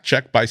 Fact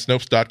checked by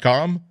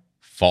Snopes.com,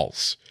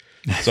 false.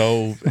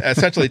 So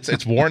essentially,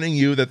 it's warning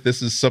you that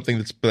this is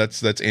something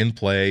that's in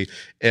play.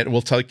 It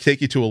will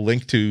take you to a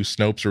link to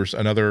Snopes or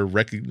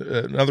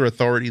another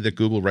authority that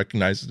Google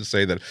recognizes to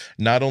say that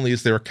not only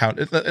is there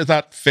it's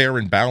not fair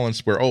and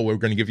balanced where, we're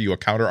going to give you a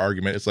counter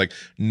argument. It's like,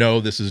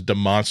 no, this is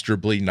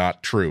demonstrably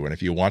not true. And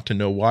if you want to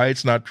know why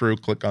it's not true,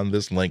 click on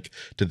this link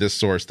to this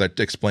source that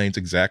explains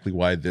exactly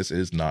why this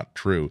is not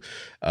true.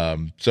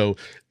 So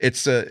there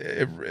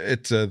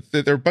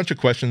are a bunch of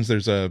questions.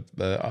 There's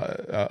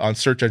on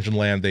Search Engine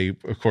Land, they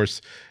of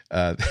course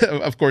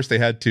they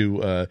had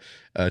to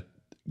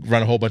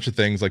run a whole bunch of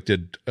things, like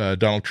did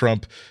Donald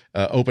Trump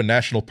open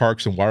national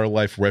parks and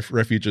wildlife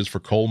refuges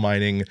for coal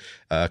mining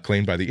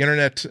claimed by the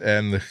internet,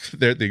 and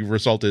the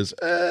result is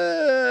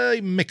a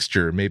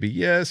mixture, maybe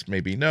yes,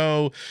 maybe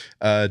no.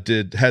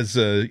 Has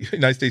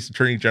United States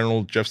Attorney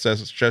General Jeff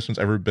Sessions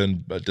ever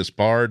been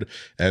disbarred?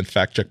 And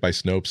fact checked by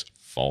Snopes,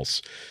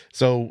 false.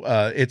 So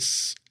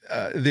it's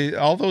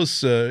all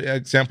those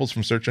examples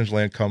from Search Engine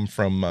Land come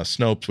from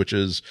Snopes, which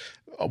is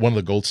one of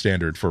the gold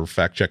standard for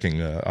fact checking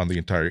on the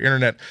entire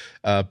internet.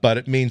 But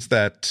it means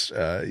that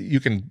you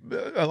can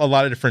a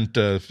lot of different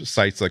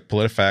sites, like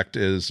PolitiFact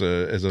is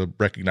a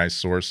recognized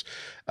source.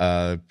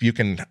 You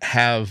can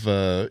have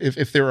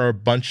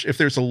if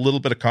there's a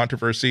little bit of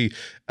controversy,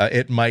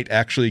 it might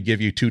actually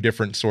give you two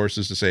different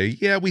sources to say,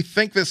 yeah, we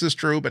think this is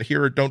true, but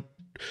here don't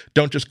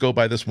just go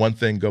by this one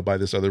thing, go by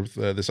this other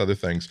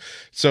things.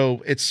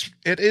 So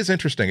it is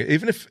interesting,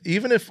 even if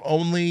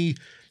the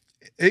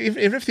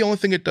only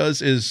thing it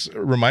does is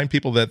remind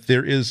people that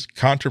there is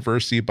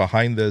controversy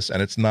behind this,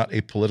 and it's not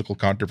a political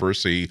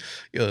controversy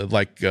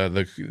like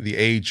the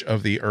age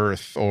of the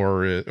Earth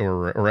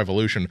or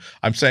evolution.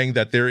 I'm saying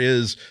that there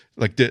is,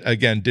 like,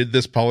 did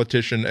this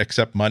politician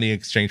accept money in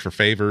exchange for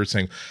favors,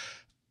 saying,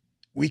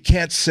 we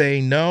can't say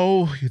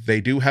no.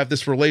 They do have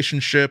this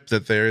relationship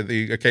that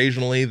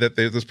occasionally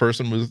this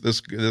person was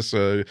this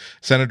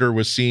senator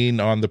was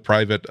seen on the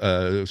private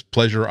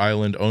pleasure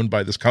island owned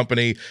by this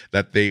company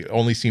that they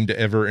only seem to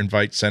ever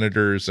invite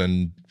senators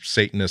and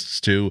Satanists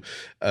to.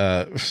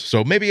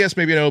 So maybe yes,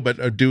 maybe no, but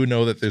I do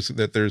know that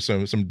there's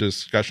some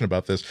discussion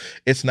about this.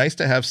 It's nice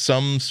to have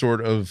some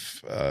sort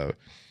of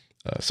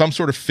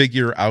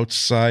figure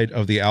outside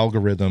of the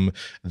algorithm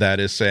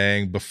that is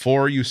saying,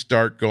 before you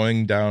start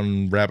going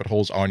down rabbit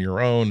holes on your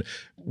own,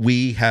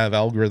 we have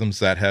algorithms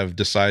that have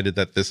decided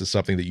that this is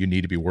something that you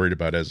need to be worried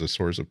about as a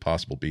source of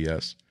possible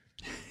BS.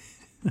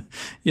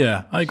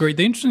 Yeah, I agree.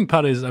 The interesting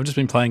part is I've just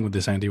been playing with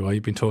this, Andy, while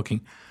you've been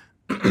talking.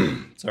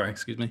 Sorry,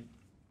 excuse me.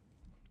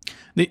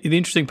 The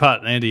interesting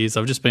part, Andy, is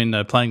I've just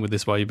been playing with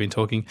this while you've been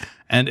talking,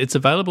 and it's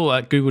available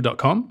at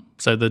google.com,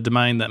 so the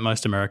domain that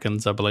most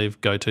Americans, I believe,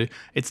 go to.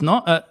 It's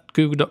not at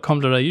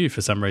google.com.au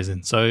for some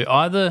reason. So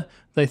either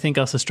they think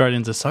us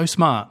Australians are so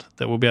smart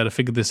that we'll be able to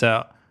figure this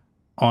out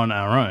on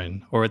our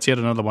own, or it's yet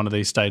another one of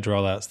these stage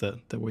rollouts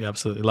that we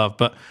absolutely love.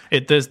 But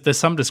there's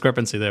some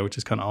discrepancy there, which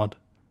is kind of odd.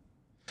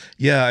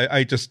 Yeah,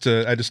 I just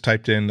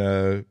typed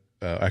in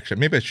actually,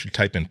 maybe I should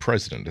type in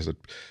president.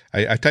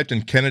 I typed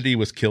in Kennedy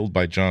was killed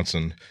by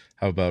Johnson.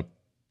 How about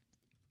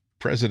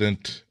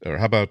president, or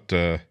how about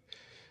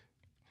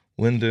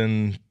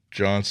Lyndon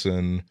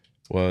Johnson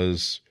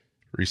was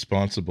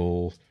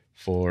responsible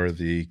for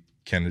the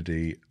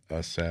Kennedy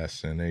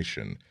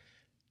assassination?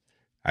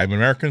 I'm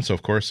American, so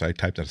of course I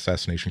typed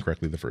assassination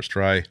correctly the first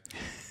try.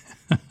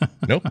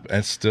 Nope,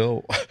 and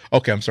still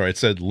okay. I'm sorry. It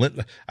said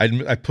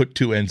I put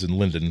two N's in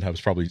Lyndon. I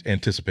was probably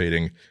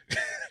anticipating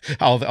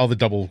all the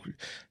double.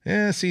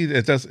 Yeah, see,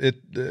 it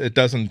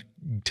doesn't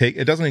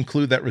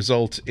include that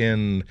result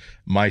in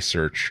my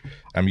search.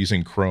 I'm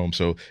using Chrome,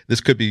 so this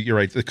could be. You're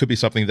right. It could be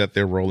something that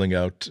they're rolling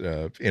out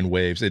in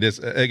waves. It is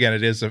again.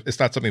 It is. It's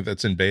not something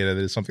that's in beta. It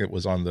is something that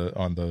was on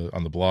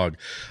the blog.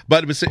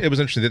 But it was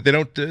interesting that they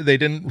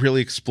didn't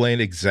really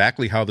explain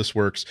exactly how this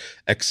works,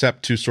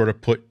 except to sort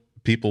of put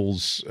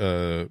people's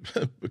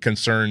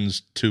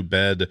concerns to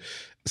bed,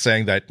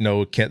 saying that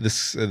no,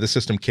 the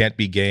system can't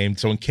be gamed.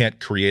 Someone can't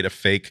create a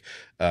fake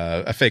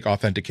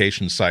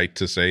authentication site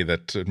to say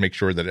that, to make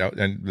sure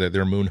that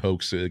their moon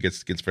hoax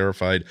gets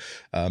verified.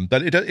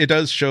 But it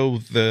does show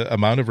the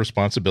amount of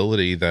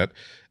responsibility that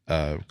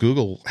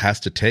Google has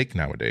to take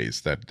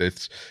nowadays. That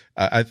it's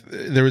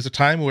there was a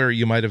time where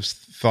I might have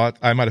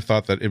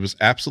thought that it was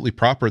absolutely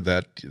proper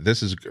that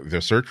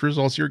the search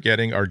results you're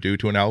getting are due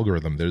to an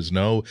algorithm. There's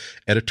no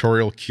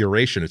editorial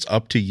curation. It's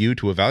up to you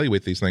to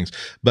evaluate these things.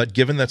 But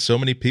given that so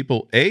many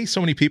people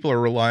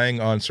are relying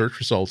on search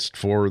results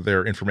for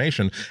their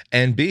information,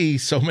 and B,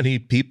 so many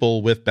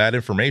people with bad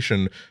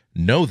information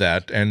know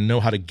that and know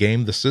how to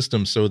game the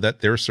system so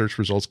that their search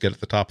results get at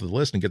the top of the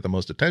list and get the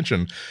most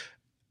attention,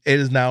 it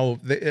is now,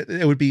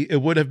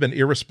 it would have been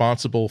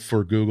irresponsible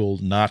for Google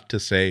not to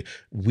say,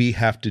 we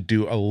have to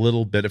do a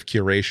little bit of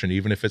curation,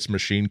 even if it's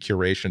machine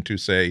curation, to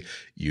say,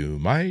 you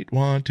might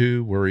want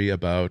to worry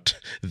about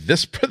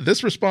this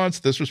response,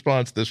 this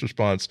response, this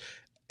response,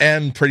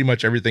 and pretty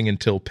much everything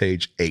until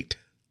page 8.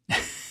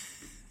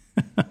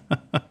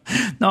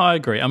 No, I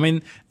agree. I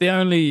mean,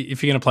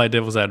 if you're going to play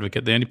devil's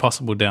advocate, the only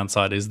possible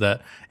downside is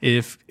that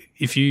if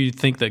you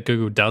think that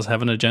Google does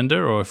have an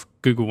agenda, or if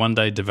Google one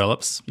day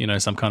develops,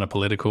 some kind of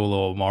political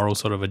or moral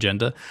sort of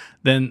agenda,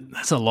 then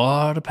that's a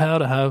lot of power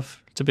to have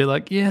to be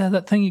like, yeah,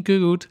 that thing you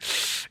Googled,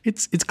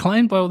 it's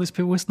claimed by all these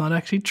people, it's not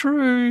actually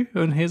true,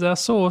 and here's our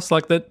source.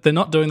 Like, they're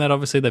not doing that.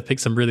 Obviously, they've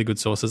picked some really good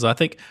sources. I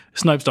think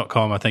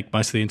Snopes.com, I think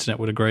most of the internet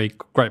would agree,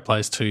 great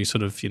place to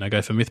sort of,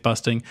 go for myth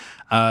busting.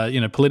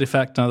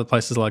 PolitiFact and other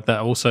places like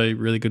that, also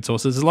really good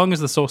sources. As long as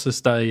the sources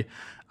stay,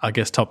 I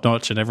guess, top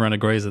notch, and everyone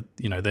agrees that,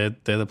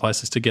 they're the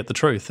places to get the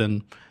truth.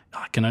 And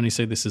I can only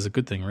see this as a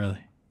good thing, really.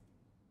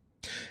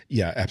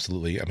 Yeah,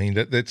 absolutely. I mean,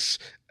 it's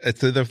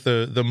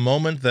the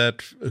moment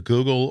that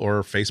Google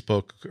or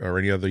Facebook or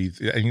any of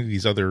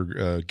these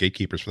other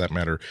gatekeepers, for that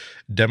matter,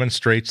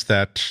 demonstrates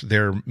that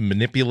they're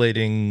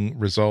manipulating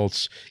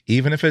results,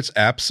 even if it's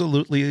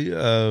absolutely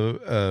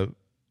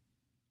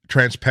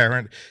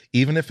transparent,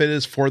 even if it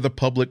is for the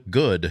public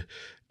good.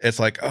 It's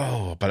like,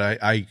 oh, but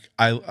I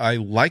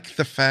like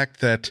the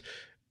fact that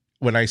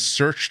when I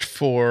searched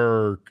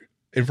for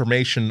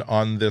information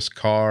on this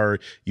car,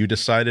 you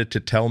decided to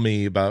tell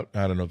me about,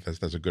 I don't know if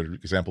that's a good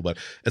example, but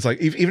it's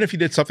like, even if you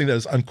did something that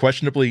is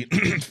unquestionably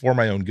for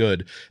my own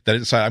good, that I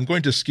decide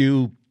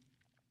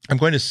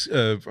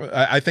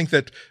I think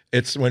that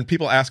it's, when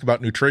people ask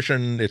about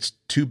nutrition, it's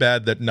too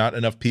bad that not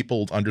enough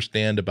people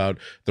understand about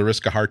the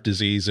risk of heart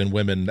disease in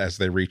women as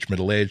they reach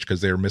middle age, because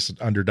they're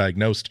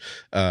underdiagnosed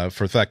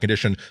for that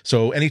condition.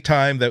 So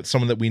anytime that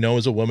someone that we know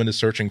as a woman is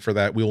searching for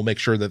that, we will make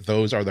sure that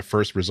those are the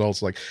first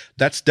results. Like,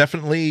 that's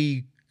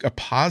definitely a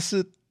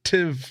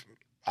positive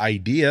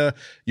idea.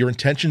 Your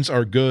intentions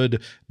are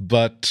good,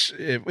 but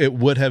it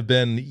would have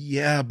been,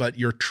 yeah, but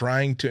you're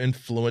trying to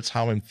influence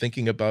how I'm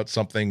thinking about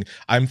something.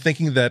 I'm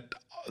thinking that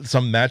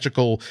some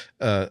magical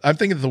I'm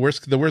thinking the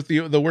worst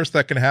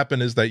that can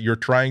happen is that you're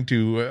trying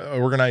to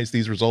organize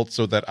these results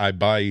so that I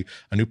buy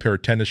a new pair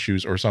of tennis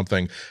shoes or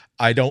something.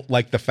 I don't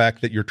like the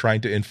fact that you're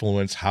trying to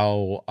influence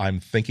how I'm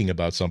thinking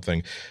about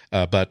something.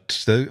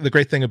 But the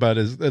great thing about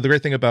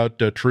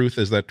truth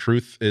is that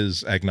truth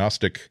is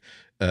agnostic.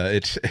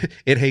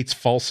 It hates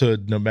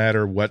falsehood no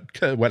matter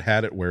what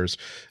hat it wears.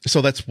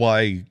 So that's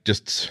why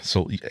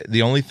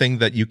the only thing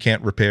that you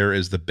can't repair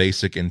is the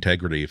basic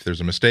integrity. If there's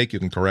a mistake, you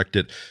can correct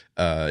it.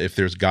 If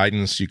there's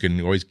guidance, you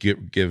can always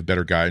give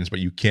better guidance, but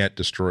you can't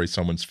destroy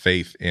someone's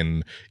faith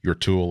in your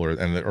tool,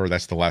 or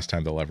that's the last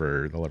time they'll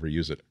ever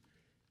use it.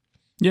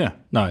 Yeah,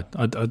 no,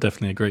 I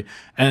definitely agree.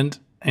 And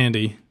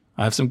Andy,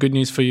 I have some good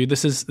news for you.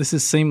 This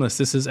is seamless.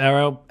 This is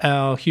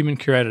our human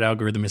curated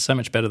algorithm is so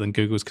much better than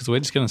Google's, because we're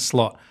just going to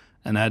slot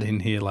an ad in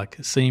here like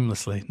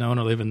seamlessly. No one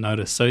will even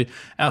notice. So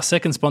our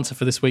second sponsor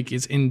for this week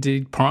is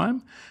Indeed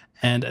Prime,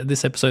 and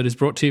this episode is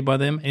brought to you by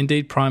them.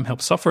 Indeed Prime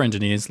helps software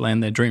engineers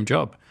land their dream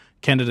job.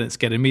 Candidates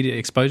get immediate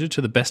exposure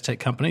to the best tech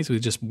companies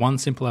with just one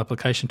simple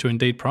application to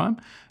Indeed Prime.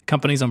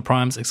 Companies on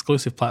Prime's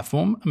exclusive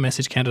platform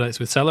message candidates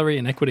with salary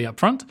and equity up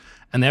front,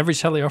 and the average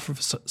salary offer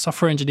for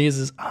software engineers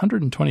is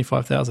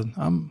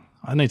 $125,000.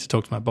 I need to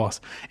talk to my boss.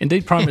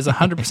 Indeed Prime is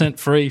 100%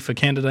 free for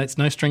candidates,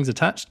 no strings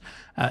attached.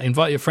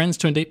 Invite your friends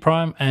to Indeed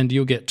Prime and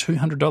you'll get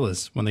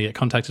 $200 when they get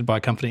contacted by a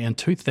company, and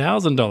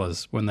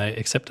 $2,000 when they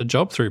accept a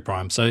job through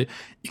Prime. So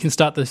you can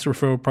start this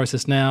referral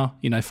process now.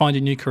 Find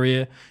your new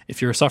career.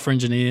 If you're a software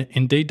engineer,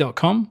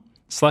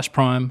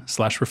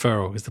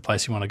 Indeed.com/prime/referral is the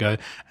place you want to go.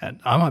 And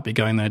I might be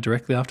going there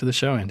directly after the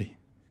show, Andy.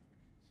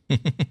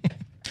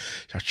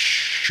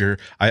 Sure.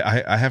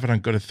 I have it on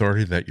good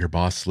authority that your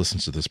boss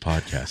listens to this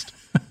podcast.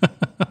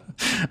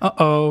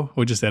 Uh-oh.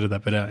 We'll just edit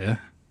that bit out, yeah?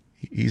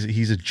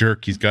 He's a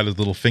jerk. He's got his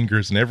little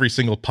fingers in every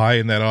single pie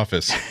in that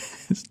office.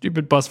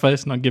 Stupid boss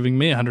face not giving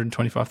me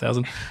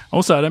 $125,000.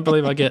 Also, I don't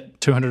believe I get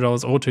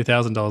 $200 or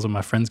 $2,000 when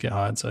my friends get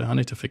hired, so I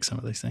need to fix some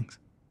of these things.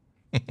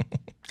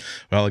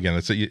 Well, again,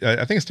 I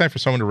think it's time for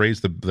someone to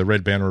raise the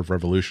red banner of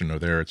revolution.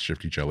 There it's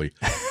Shifty Jelly.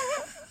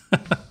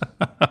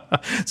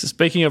 So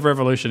speaking of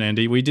revolution,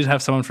 Andy, we did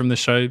have someone from the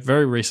show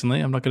very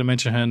recently. I'm not going to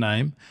mention her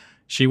name.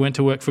 She went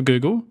to work for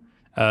Google.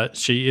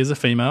 She is a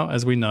female,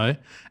 as we know.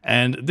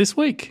 And this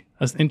week,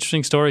 an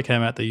interesting story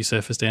came out that you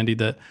surfaced, Andy,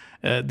 that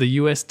the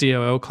US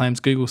DOL claims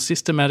Google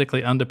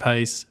systematically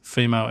underpays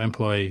female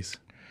employees.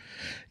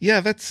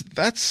 Yeah, it's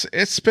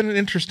been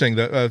interesting.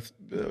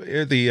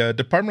 The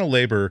Department of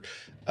Labor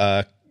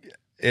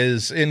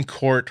is in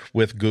court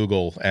with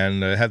Google,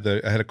 and had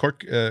a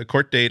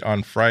court date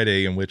on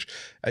Friday in which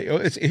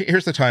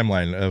here's the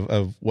timeline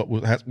of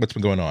what's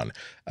been going on.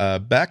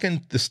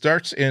 This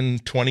starts in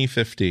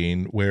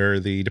 2015,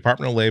 where the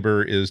Department of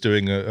Labor is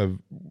doing a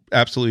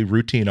absolutely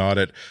routine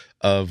audit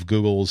of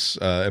Google's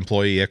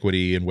employee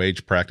equity and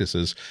wage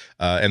practices,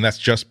 and that's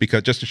just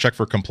to check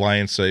for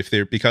compliance.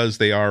 Because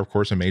they are, of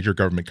course, a major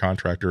government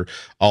contractor.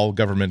 All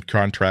government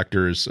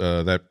contractors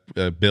that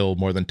bill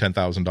more than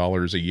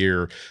 $10,000 a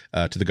year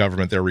to the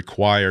government, they're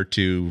required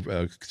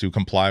to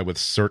comply with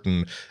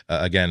certain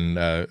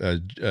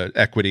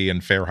equity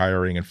and fair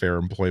hiring and fair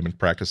employment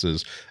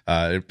practices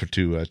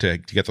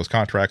to get those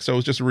contracts. So it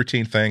was just a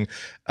routine thing,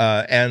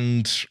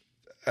 and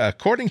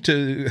according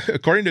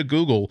to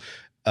Google,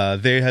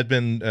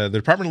 the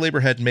Department of Labor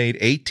had made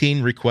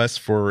 18 requests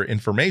for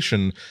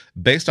information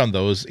based on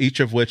those, each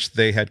of which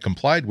they had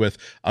complied with,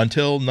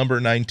 until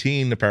number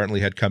 19 apparently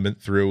had come in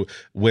through,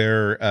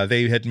 where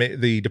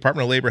the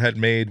Department of Labor had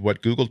made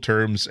what Google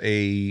terms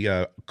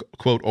a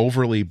quote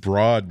overly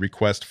broad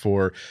request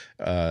for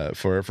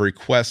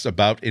requests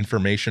about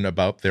information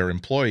about their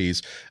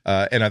employees,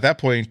 and at that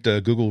point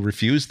Google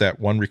refused that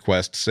one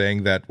request,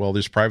 saying that, well,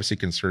 there's privacy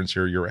concerns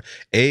here.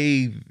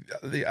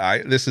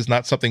 This is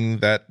not something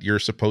that you're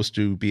supposed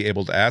to be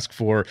able to ask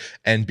for,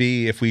 and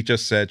B, if we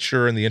just said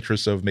sure in the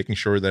interest of making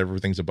sure that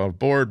everything's above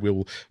board,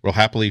 we'll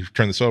happily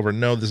turn this over.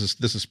 No,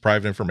 this is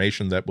private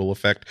information that will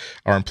affect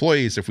our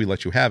employees if we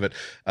let you have it.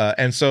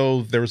 And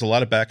so there was a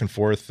lot of back and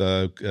forth.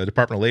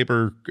 Department of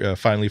Labor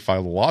finally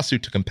filed a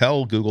lawsuit to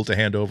compel Google to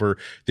hand over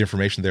the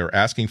information they were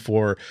asking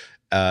for.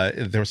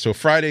 So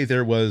Friday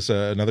there was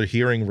another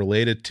hearing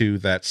related to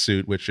that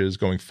suit, which is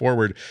going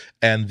forward,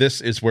 and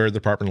this is where the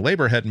Department of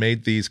Labor had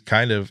made these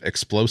kind of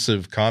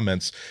explosive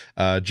comments.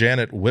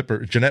 Jeanette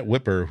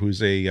Whipper,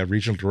 who's a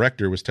regional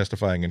director, was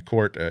testifying in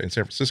court in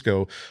San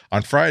Francisco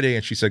on Friday,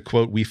 and she said,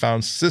 quote, "We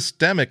found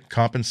systemic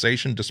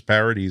compensation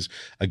disparities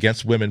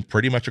against women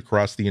pretty much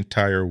across the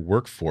entire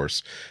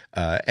workforce."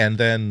 And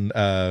then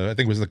I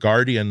think it was The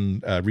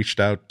Guardian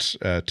reached out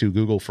to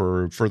Google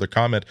for further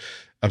comment.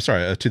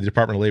 To the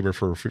Department of Labor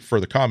for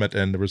further comment,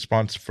 and the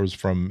response was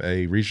from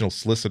a regional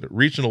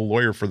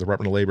lawyer for the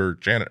Department of Labor,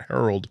 Janet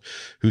Harold,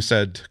 who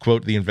said,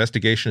 quote, "The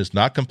investigation is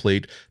not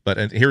complete, but,"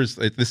 and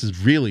this is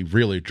really,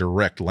 really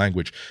direct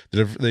language.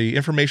 The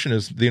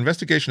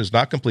investigation is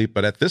not complete,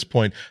 but at this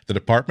point, the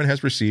department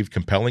has received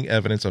compelling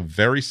evidence of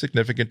very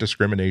significant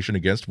discrimination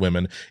against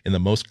women in the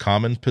most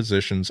common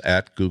positions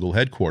at Google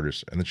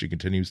headquarters. And then she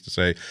continues to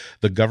say,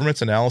 "The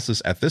government's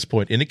analysis at this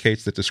point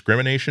indicates that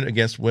discrimination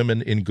against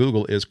women in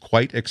Google is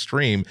quite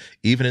extreme,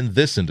 even in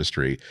this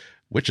industry,"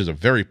 which is a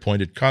very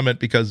pointed comment,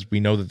 because we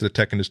know that the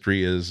tech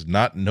industry is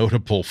not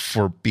notable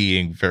for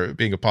being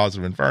a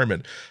positive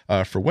environment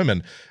for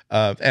women.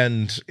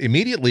 And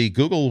immediately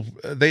Google,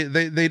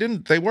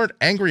 they weren't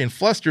angry and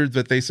flustered,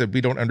 but they said,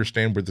 "We don't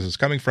understand where this is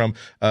coming from."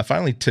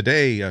 Finally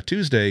today,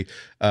 Tuesday,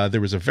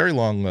 there was a very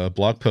long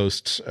blog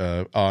post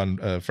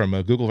from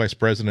a Google Vice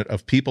President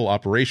of People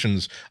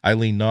Operations,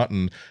 Eileen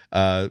Naughton,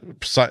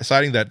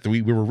 citing that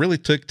we were really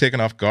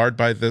taken off guard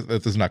by this.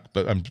 This is not,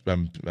 but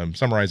I'm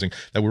summarizing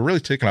that we're really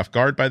taken off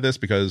guard by this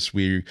because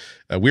we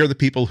are the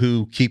people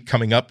who keep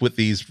coming up with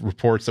these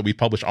reports that we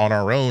publish on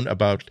our own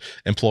about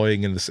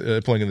employing in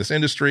this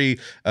industry.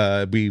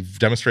 We've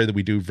demonstrated that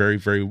we do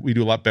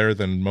a lot better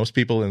than most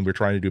people, and we're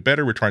trying to do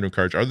better. We're trying to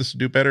encourage others to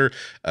do better.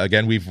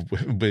 Again,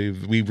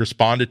 we've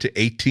responded to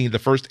the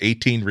first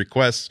 18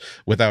 requests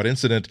without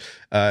incident,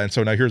 and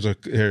so now here's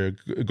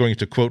going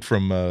to quote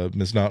from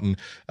Ms. Naughton.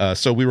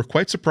 "So we were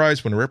quite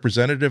surprised when a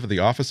representative of the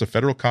Office of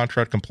Federal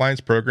Contract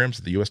Compliance Programs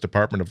at the U.S.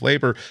 Department of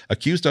Labor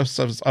accused us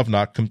of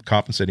not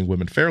compensating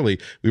women fairly.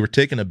 We were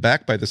taken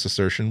aback by this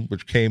assertion,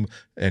 which came,"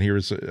 and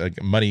here's a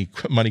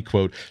money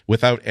quote,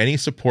 "without any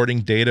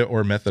supporting data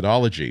or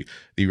methodology.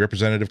 The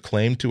representative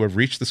claimed to have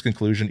reached this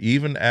conclusion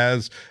even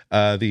as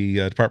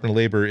the Department of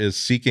Labor is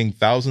seeking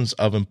thousands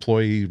of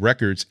employee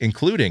records,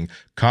 including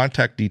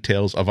contact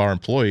details of our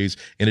employees,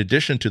 in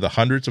addition to the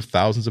hundreds of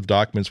thousands of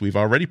documents we've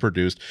already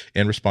produced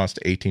in response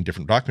to 18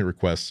 different document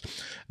requests.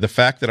 The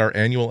fact that our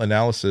annual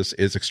analysis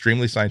is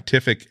extremely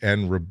scientific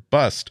and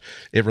robust,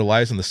 it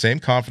relies on the same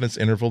confidence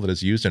interval that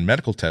is used in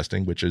medical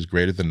testing, which is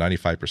greater than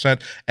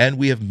 95%, and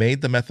we have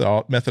made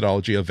the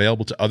methodology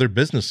available to other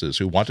businesses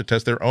who want to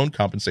test their own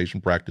compensation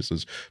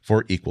practices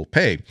for equal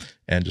pay."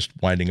 And just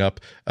winding up,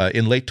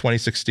 in late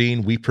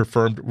 2016, we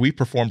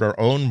performed our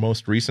own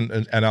most recent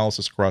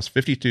analysis across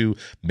 52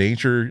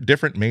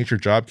 different major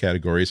job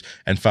categories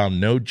and found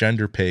no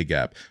gender pay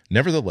gap.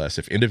 Nevertheless,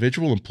 if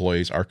individual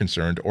employees are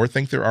concerned or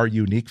think there are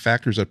unique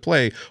factors at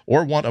play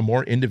or want a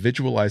more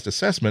individualized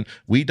assessment,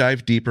 we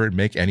dive deeper and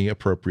make any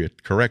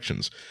appropriate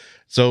corrections.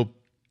 So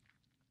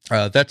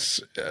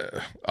that's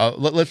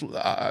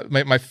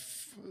my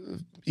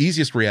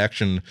easiest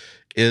reaction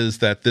is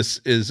that this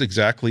is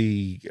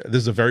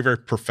a very, very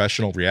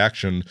professional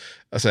reaction,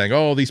 saying,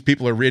 "Oh, these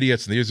people are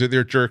idiots and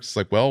they're jerks." It's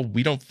like, well,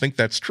 we don't think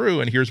that's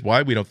true, and here's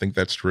why we don't think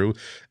that's true,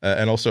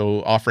 and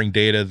also offering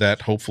data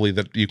that hopefully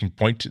that you can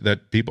point to,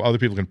 that other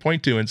people can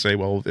point to and say,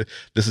 well,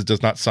 this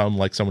does not sound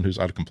like someone who's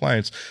out of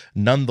compliance.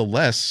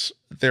 Nonetheless,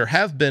 there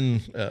have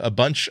been a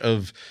bunch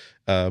of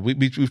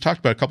we've talked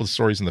about a couple of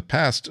stories in the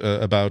past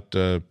about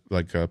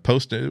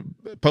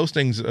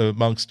postings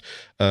amongst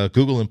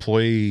Google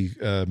employee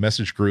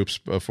message groups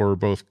for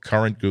both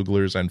current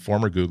Googlers and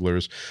former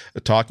Googlers,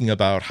 talking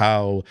about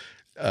how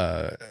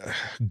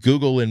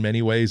Google in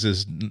many ways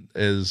is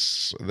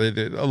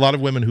a lot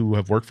of women who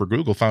have worked for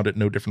Google found it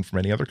no different from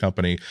any other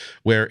company,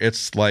 where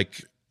it's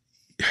like,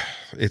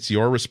 it's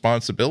your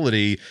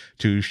responsibility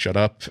to shut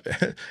up,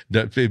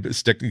 go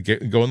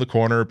in the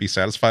corner, be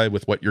satisfied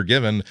with what you're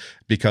given,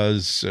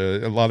 because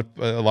a lot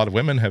of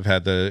women have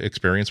had the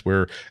experience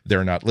where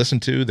they're not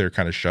listened to, they're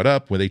kind of shut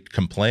up. When they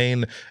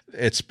complain,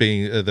 it's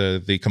being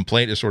the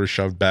complaint is sort of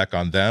shoved back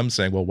on them,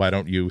 saying, well, why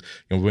don't you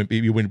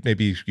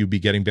maybe you'd be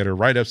getting better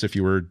write-ups if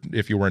you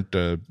weren't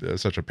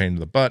such a pain in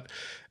the butt.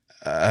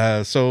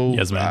 So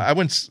yes, I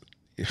wouldn't.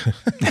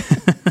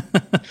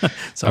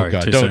 Sorry,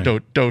 oh God!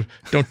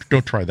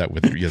 Don't try that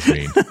with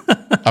Yasmin.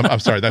 I'm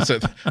sorry.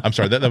 I'm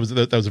sorry. That was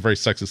a very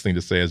sexist thing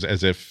to say,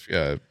 as if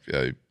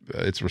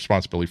it's a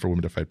responsibility for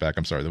women to fight back.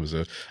 I'm sorry. That was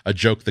a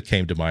joke that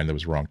came to mind that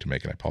was wrong to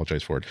make, and I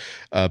apologize for it.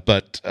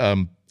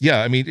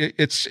 Yeah. I mean,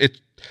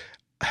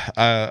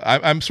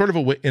 I'm sort of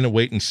in a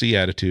wait and see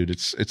attitude.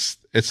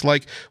 It's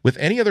like with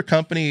any other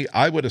company,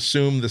 I would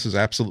assume this is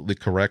absolutely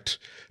correct,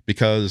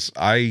 because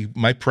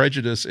my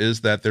prejudice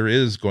is that there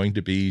are going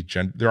to be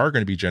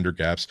gender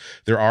gaps.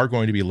 There are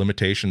going to be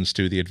limitations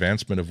to the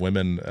advancement of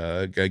women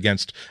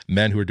against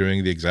men who are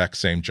doing the exact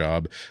same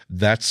job.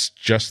 That's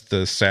just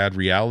the sad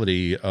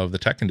reality of the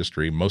tech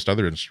industry, most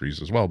other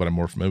industries as well, but I'm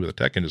more familiar with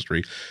the tech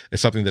industry.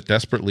 It's something that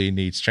desperately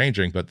needs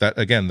changing. But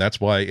that's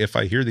why if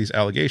I hear these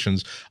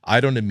allegations, I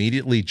don't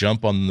immediately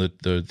jump on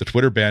the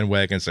Twitter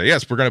bandwagon and say,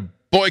 yes, we're going to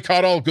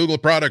boycott all Google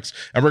products,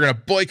 and we're going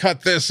to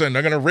boycott this, and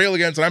I'm going to rail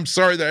against it. I'm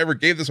sorry that I ever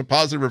gave this a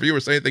positive review or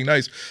say anything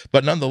nice.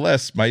 But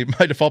nonetheless, my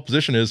default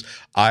position is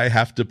I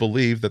have to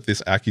believe that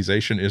this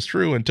accusation is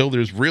true until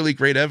there's really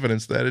great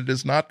evidence that it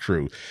is not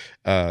true.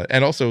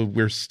 And also,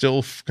 we're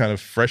still kind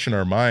of fresh in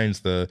our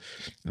minds that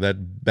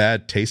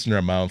bad taste in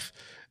our mouth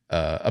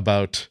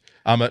about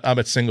Amit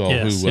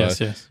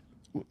Singhal,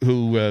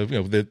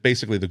 who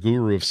basically the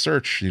guru of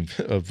search,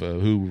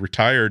 who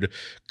retired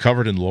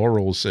covered in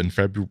laurels in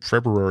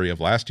February of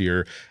last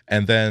year,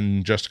 and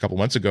then just a couple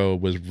months ago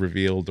was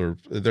revealed, or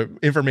the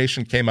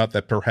information came out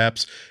that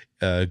perhaps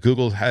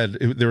Google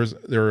there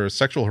were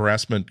sexual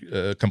harassment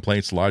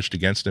complaints lodged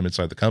against him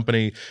inside the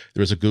company.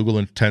 There was a Google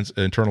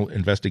internal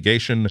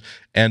investigation,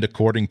 and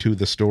according to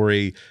the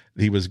story,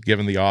 he was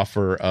given the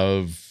offer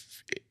of,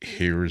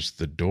 here's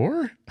the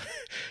door.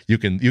 You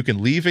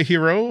can leave a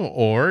hero,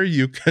 or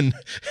you can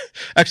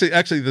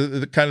actually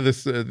the kind of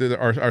this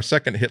our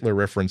second Hitler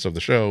reference of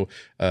the show,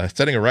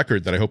 setting a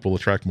record that I hope will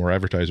attract more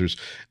advertisers.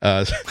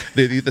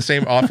 The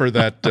same offer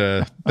that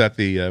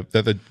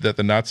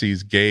the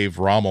Nazis gave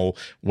Rommel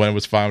when it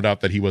was found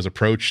out that he was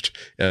approached.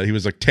 He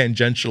was like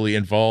tangentially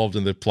involved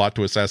in the plot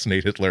to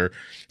assassinate Hitler,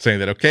 saying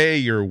that, okay,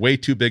 you're way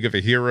too big of a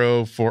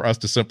hero for us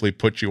to simply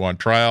put you on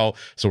trial,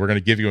 so we're going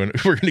to give you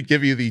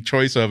the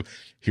choice of,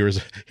 here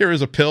is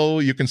a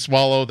pill you can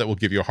swallow that will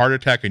give you a heart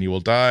attack and you will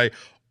die,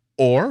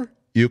 or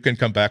you can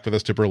come back with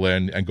us to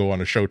Berlin and go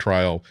on a show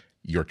trial.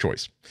 Your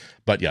choice.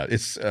 But yeah,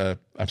 it's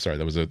I'm sorry,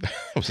 that was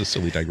a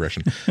silly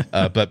digression.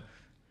 But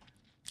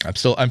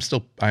I'm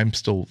still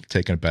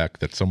taken aback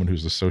that someone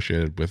who's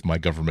associated with my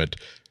government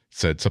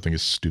said something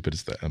as stupid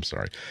as that. I'm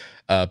sorry.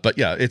 But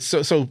yeah, it's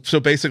so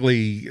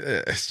basically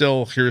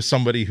still here's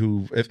somebody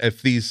who,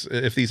 if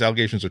these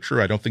allegations are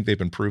true, I don't think they've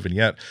been proven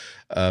yet.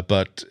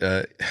 But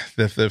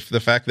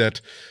the fact that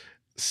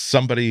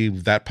somebody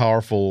that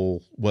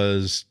powerful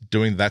was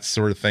doing that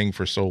sort of thing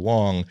for so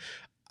long,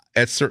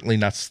 it certainly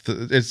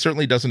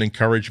doesn't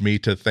encourage me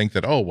to think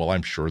that, oh well,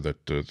 I'm sure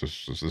that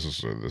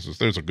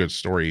there's a good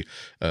story,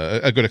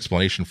 a good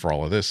explanation for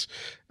all of this.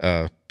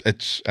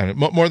 It's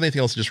more than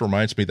anything else, it just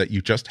reminds me that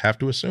you just have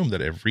to assume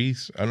that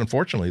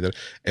unfortunately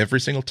every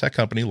single tech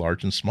company,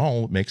 large and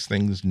small, makes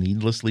things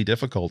needlessly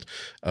difficult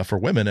for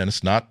women, and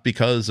it's not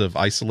because of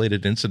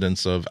isolated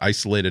incidents of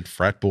isolated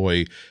frat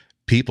boy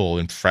people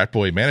and frat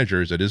boy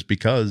managers. It is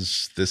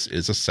because this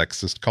is a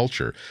sexist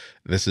culture.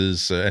 This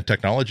is and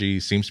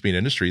technology seems to be an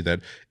industry that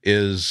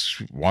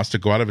wants to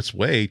go out of its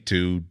way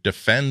to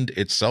defend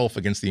itself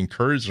against the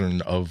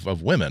incursion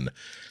of women.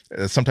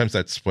 Sometimes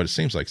that's what it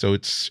seems like. So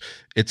it's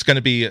going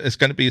to be a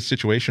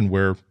situation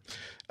where,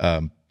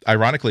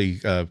 ironically,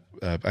 I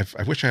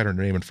wish I had her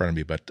name in front of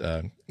me, but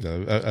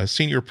a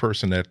senior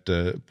person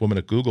woman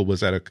at Google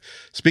was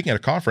speaking at a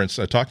conference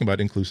talking about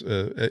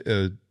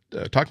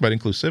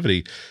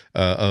inclusivity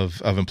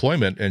of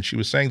employment, and she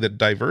was saying that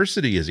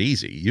diversity is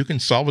easy. You can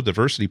solve a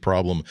diversity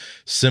problem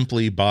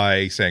simply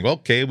by saying, well,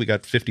 okay, we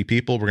got 50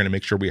 people, we're going to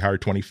make sure we hire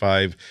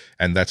 25,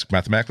 and that's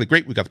mathematically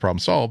great. We got the problem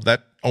solved.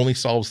 That only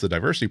solves the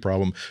diversity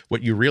problem.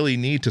 What you really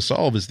need to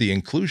solve is the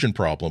inclusion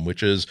problem,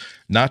 which is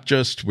not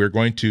just we're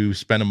going to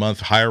spend a month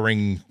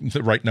hiring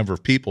the right number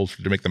of people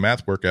to make the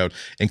math work out.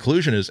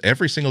 Inclusion is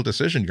every single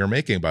decision you're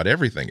making about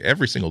everything,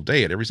 every single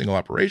day at every single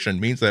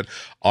operation means that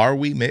are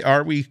we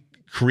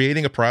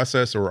creating a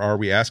process, or are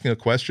we asking a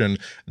question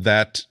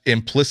that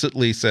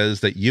implicitly says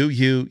that you,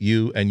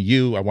 and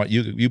you, I want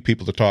you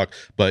people to talk,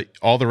 but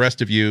all the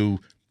rest of you,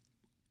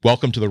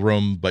 welcome to the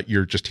room, but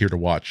you're just here to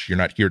watch. You're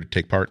not here to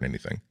take part in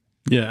anything.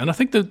 Yeah, and I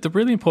think the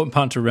really important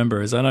part to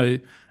remember is, I know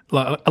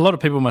like a lot of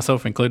people,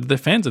 myself included, they're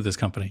fans of this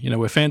company. You know,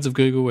 we're fans of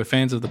Google, we're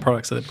fans of the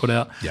products that they put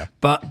out. Yeah.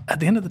 But at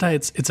the end of the day,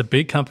 it's a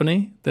big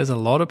company. There's a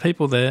lot of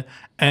people there,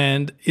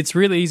 and it's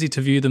really easy to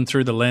view them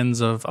through the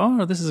lens of,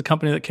 oh, this is a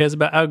company that cares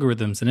about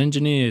algorithms and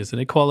engineers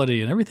and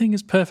equality, and everything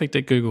is perfect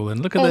at Google. And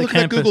look at their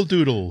campus. That Google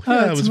Doodle. Oh,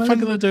 Yeah, it was fun.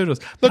 Look at the doodles.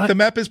 Look, the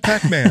map is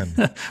Pac-Man.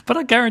 But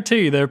I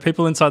guarantee you there are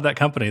people inside that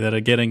company that are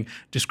getting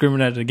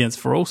discriminated against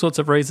for all sorts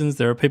of reasons.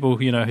 There are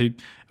people, you know, who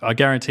I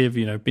guarantee have,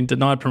 you know, been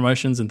denied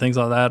promotions and things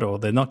like that, or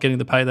they're not getting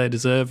the pay they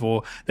deserve,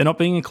 or they're not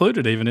being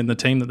included even in the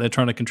team that they're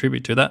trying to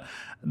contribute to. That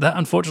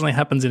unfortunately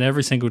happens in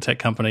every single tech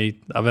company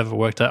I've ever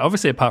worked at,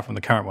 obviously apart from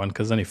the current one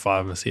because there's only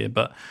 5 of us here.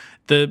 But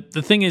the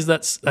thing is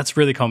that's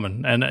really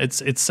common, and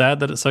it's sad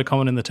that it's so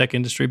common in the tech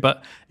industry,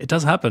 but it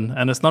does happen,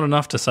 and it's not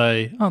enough to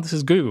say, oh, this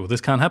is Google,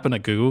 this can't happen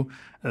at Google,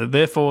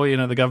 therefore, you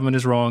know, the government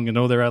is wrong and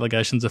all their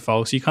allegations are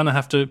false. You kind of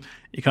have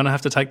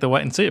to take the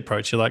wait and see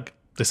approach. You're like,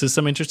 this is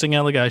some interesting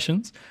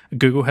allegations.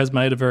 Google has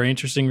made a very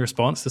interesting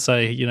response to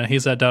say, you know,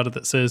 here's our data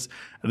that says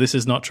this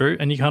is not true.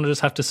 And you kind of just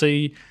have to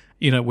see,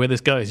 you know, where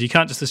this goes. You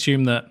can't just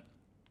assume that,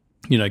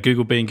 you know,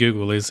 Google being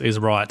Google is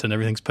right and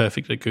everything's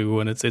perfect at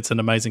Google and it's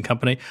an amazing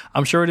company.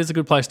 I'm sure it is a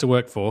good place to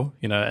work for,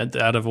 you know,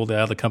 out of all the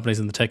other companies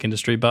in the tech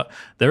industry, but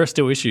there are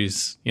still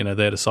issues, you know,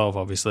 there to solve,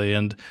 obviously.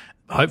 And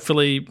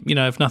hopefully, you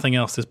know, if nothing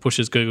else, this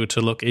pushes Google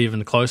to look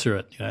even closer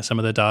at, you know, some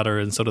of their data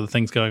and sort of the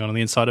things going on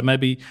the inside, and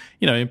maybe,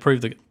 you know,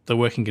 improve the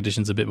working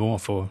conditions a bit more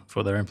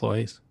for their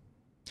employees.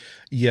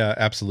 Yeah,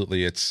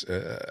 absolutely. It's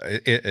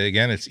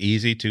again, it's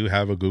easy to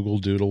have a Google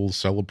Doodle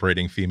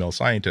celebrating female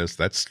scientists.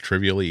 That's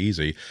trivially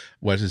easy.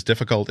 What is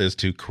difficult is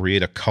to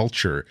create a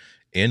culture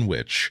in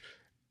which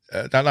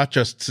not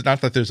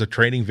that there's a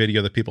training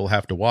video that people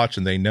have to watch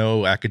and they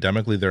know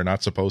academically they're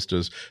not supposed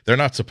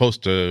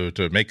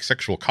to make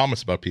sexual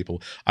comments about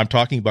people. I'm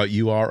talking about,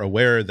 you are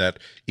aware that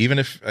even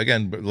if,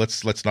 again,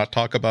 let's not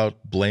talk about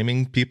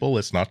blaming people.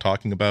 Let's not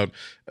talk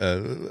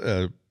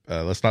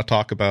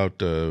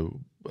about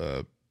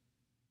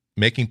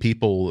making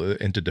people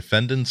into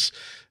defendants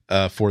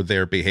for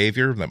their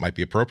behavior. That might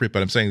be appropriate,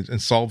 but I'm saying in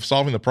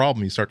solving the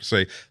problem, you start to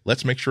say,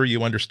 let's make sure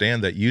you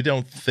understand that you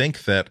don't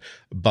think that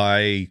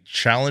by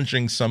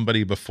challenging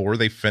somebody before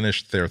they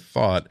finished their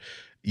thought,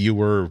 you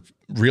were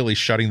really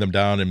shutting them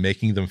down and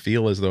making them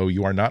feel as though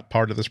you are not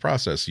part of this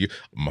process.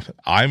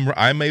 I'm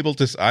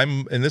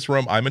in this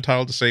room, I'm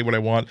entitled to say what I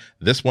want,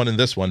 this one and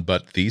this one,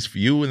 but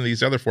you and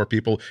these other 4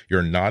 people,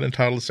 you're not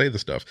entitled to say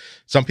this stuff.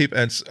 Some people,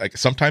 and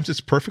sometimes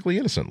it's perfectly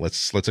innocent.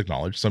 Let's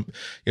acknowledge some.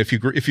 If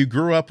you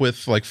grew up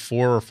with like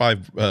 4 or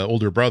 5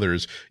 older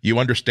brothers, you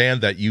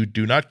understand that you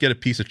do not get a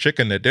piece of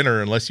chicken at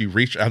dinner unless you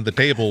reach on the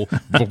table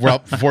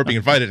before being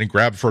invited and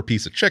grab for a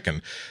piece of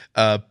chicken.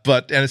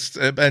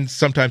 And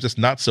sometimes it's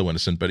not so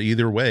innocent, but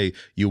either way,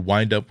 you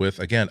wind up with,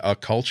 again, a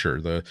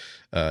culture.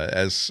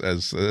 As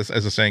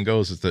the saying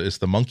goes, it's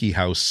the monkey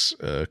house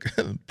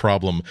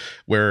problem,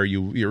 where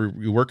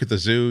you work at the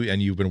zoo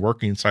and you've been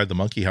working inside the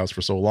monkey house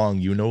for so long,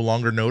 you no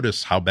longer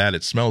notice how bad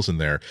it smells in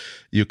there.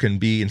 You can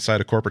be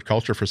inside a corporate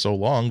culture for so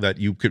long that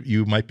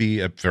you might be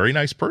a very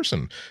nice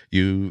person.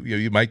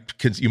 You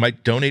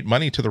might donate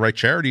money to the right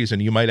charities,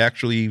 and you might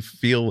actually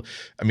feel,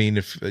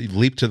 if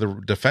leap to the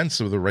defense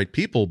of the right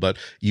people, but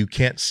you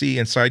can't see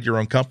inside your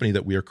own company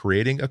that we are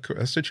creating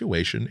a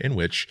situation in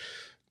which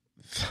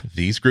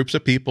these groups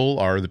of people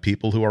are the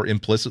people who are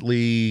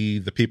implicitly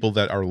the people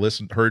that are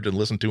heard and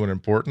listened to and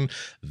important.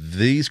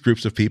 These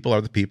groups of people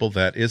are the people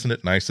that, isn't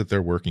it nice that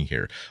they're working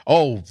here?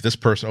 Oh, this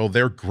person,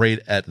 they're great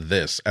at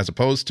this, as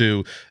opposed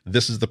to,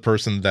 this is the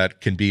person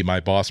that can be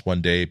my boss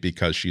one day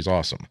because she's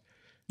awesome.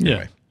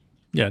 Anyway.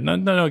 Yeah,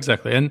 no,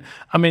 exactly. And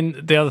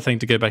the other thing,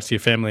 to go back to your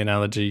family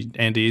analogy,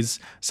 Andy, is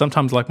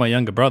sometimes, like my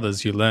younger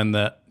brothers, you learn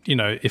that,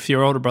 if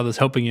your older brother's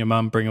helping your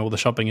mum bring all the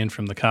shopping in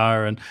from the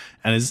car and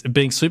is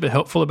being super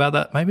helpful about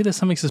that, maybe there's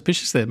something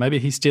suspicious there. Maybe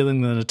he's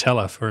stealing the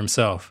Nutella for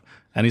himself,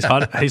 and he's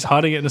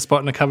hiding it in a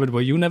spot in a cupboard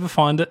where you'll never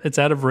find it. It's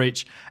out of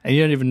reach, and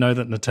you don't even know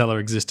that Nutella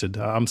existed.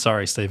 I'm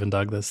sorry, Steve and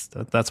Doug.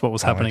 That's what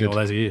was happening all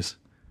those years.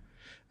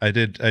 I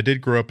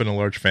did grow up in a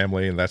large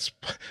family, and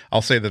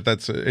I'll say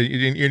that's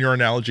in your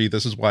analogy.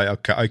 This is why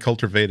I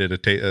cultivated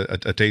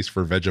a taste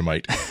for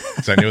Vegemite,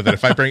 because I knew that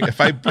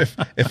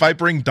if I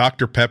bring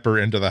Dr. Pepper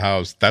into the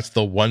house, that's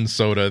the one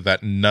soda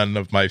that none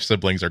of my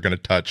siblings are going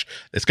to touch.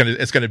 It's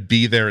gonna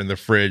be there in the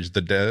fridge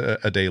a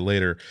day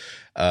later.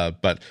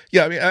 But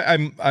yeah,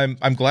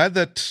 I'm glad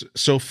that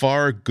so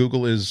far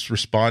Google is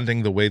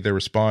responding the way they're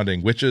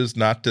responding, which is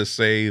not to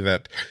say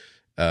that,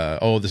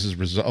 this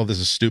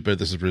is stupid,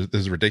 this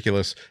is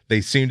ridiculous. They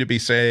seem to be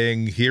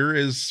saying, here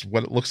is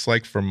what it looks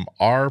like from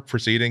our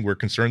proceeding. We're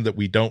concerned that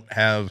we don't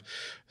have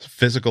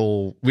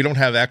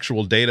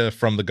actual data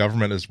from the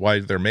government as why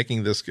they're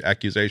making this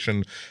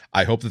accusation.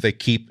 I hope that they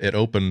keep it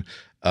open.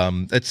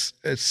 It's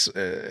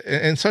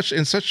in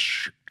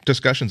such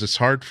discussions, it's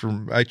hard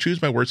I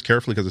choose my words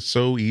carefully because it's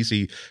so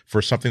easy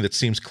for something that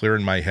seems clear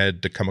in my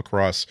head to come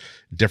across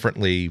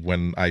differently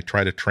when I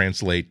try to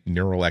translate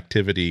neural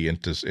activity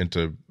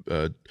into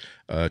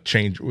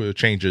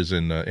changes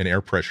in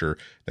air pressure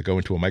that go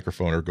into a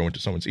microphone or go into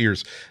someone's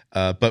ears.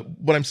 But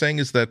what I'm saying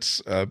is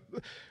that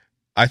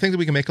I think that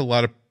we can make a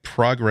lot of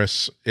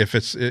progress if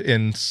it's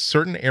in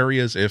certain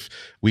areas. If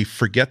we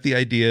forget the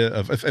idea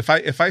of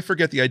if I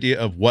forget the idea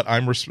of what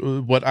I'm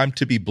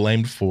to be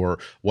blamed for,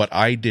 what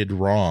I did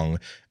wrong,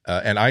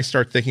 and I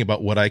start thinking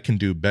about what I can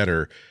do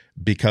better,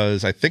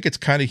 because I think it's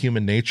kind of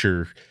human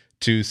nature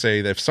to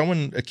say that if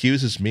someone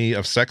accuses me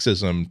of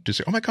sexism, to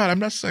say, "Oh my God, I'm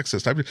not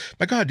sexist."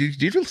 My God, did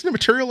you listen to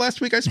material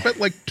last week? I spent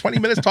like 20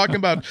 minutes talking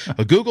about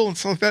Google and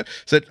stuff like that.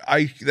 So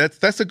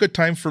that's a good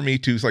time for me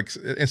to, like,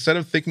 instead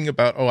of thinking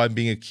about, oh, I'm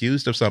being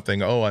accused of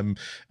something. Oh, I'm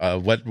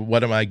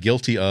what am I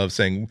guilty of?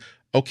 Saying,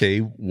 okay,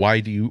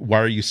 why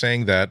are you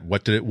saying that?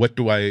 What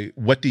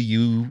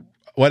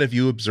have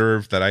you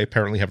observed that I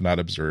apparently have not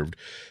observed?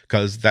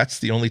 Because that's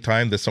the only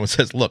time that someone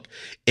says, look,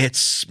 it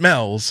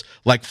smells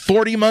like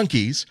 40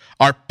 monkeys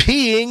are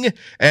peeing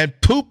and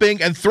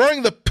pooping and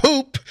throwing the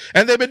poop,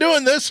 and they've been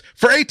doing this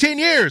for 18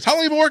 years. How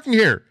long have you been working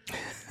here?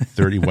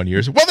 31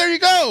 years. Well, there you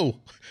go.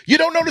 You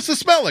don't notice the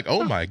smell. Like,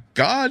 oh my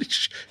God,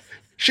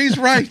 she's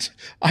right.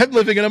 I'm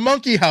living in a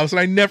monkey house,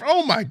 and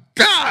oh my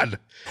God.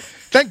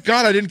 Thank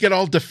God I didn't get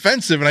all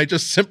defensive and I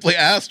just simply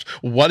asked,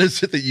 what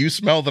is it that you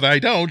smell that I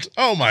don't?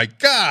 Oh my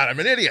God,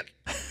 I'm an idiot.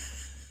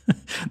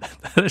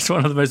 That's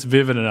one of the most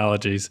vivid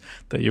analogies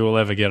that you will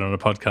ever get on a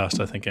podcast,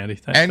 I think, Andy.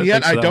 And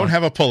yet I don't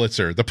have a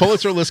Pulitzer. The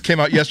Pulitzer list came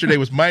out yesterday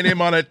with my name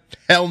on it.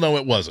 Hell no,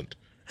 it wasn't.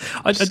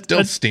 I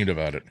still steamed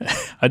about it.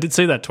 I did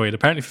see that tweet.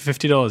 Apparently for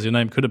 $50, your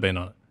name could have been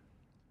on it.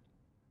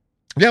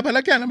 Yeah, but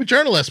again, I'm a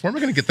journalist. Where am I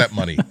going to get that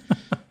money?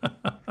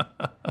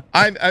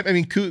 I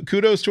mean,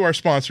 kudos to our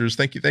sponsors.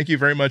 Thank you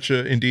very much,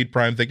 Indeed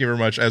Prime. Thank you very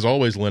much, as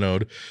always,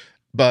 Linode.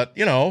 But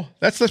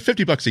that's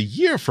 $50 a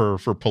year for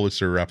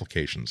Pulitzer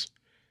applications.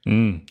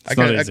 I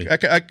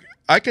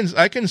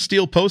can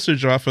steal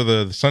postage off of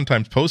the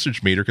Sun-Times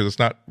postage meter because it's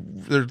not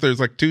there's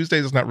like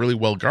Tuesdays. It's not really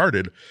well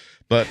guarded.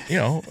 But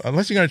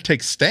unless you're going to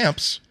take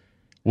stamps.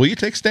 Will you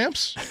take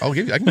stamps? I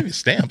can give you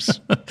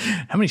stamps.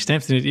 How many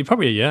stamps do you need?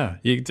 Probably, yeah.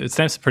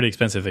 Stamps are pretty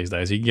expensive these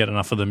days. You can get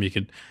enough of them. You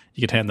could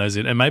hand those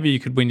in, and maybe you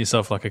could win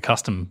yourself like a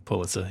custom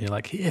Pulitzer. You're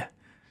like, here,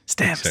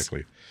 stamps.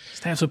 Exactly.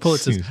 Stamps for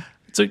Pulitzers.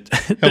 So,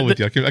 hell with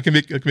you. I can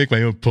make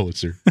my own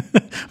Pulitzer.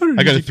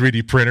 I got a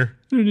 3D printer.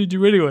 I don't need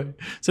you anyway.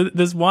 So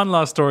there's one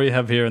last story you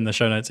have here in the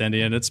show notes,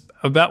 Andy, and it's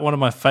about one of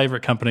my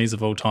favorite companies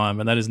of all time,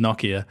 and that is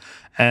Nokia.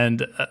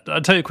 And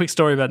I'll tell you a quick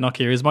story about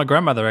Nokia. Is my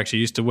grandmother actually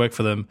used to work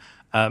for them,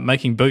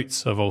 making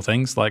boots of all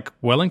things, like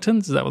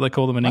Wellingtons. Is that what they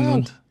call them in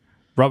England?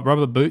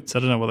 Rubber boots. I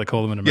don't know what they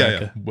call them in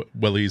America. Yeah.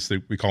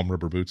 Wellies, we call them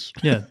rubber boots.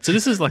 Yeah. So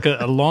this is like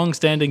a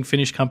long-standing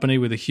Finnish company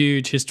with a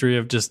huge history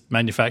of just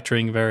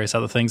manufacturing various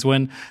other things.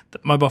 When the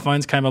mobile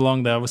phones came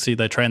along, they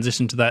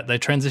transitioned to that. They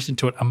transitioned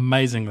to it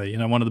amazingly.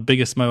 One of the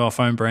biggest mobile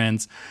phone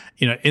brands,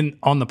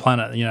 on the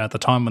planet. At the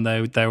time when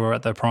they were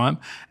at their prime,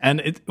 and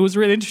it was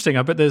really interesting.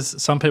 I bet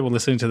there's some people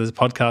listening to this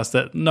podcast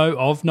that know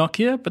of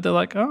Nokia, but they're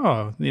like,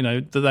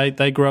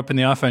 they grew up in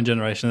the iPhone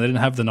generation. They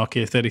didn't have the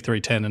Nokia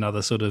 3310 and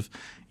other sort of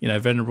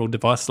venerable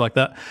devices like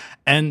that.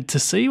 And to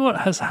see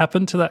what has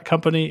happened to that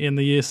company in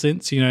the years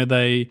since,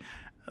 they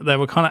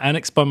were kind of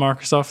annexed by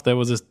Microsoft. There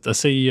was a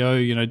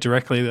CEO,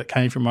 directly that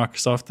came from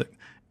Microsoft that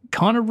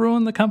kind of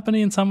ruined the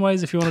company in some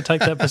ways, if you want to take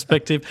that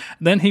perspective.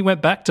 Then he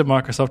went back to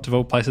Microsoft of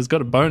all places,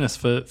 got a bonus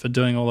for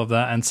doing all of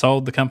that, and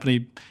sold the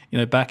company,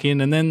 back in.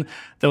 And then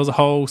there was a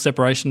whole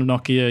separation of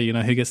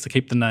Nokia, who gets to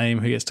keep the name,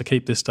 who gets to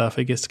keep this stuff,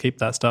 who gets to keep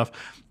that stuff.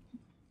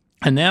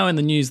 And now in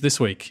the news this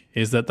week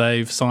is that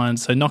they've signed,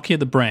 so Nokia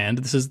the brand,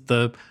 this is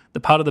the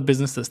part of the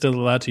business that's still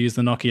allowed to use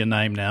the Nokia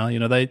name now.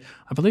 I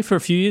believe for a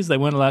few years they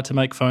weren't allowed to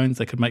make phones.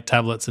 They could make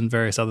tablets and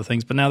various other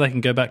things, but now they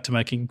can go back to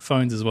making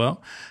phones as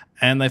well.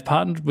 And they've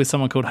partnered with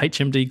someone called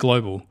HMD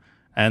Global.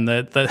 And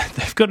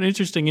they've got an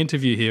interesting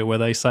interview here where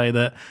they say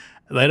that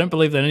they don't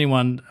believe that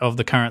anyone of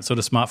the current sort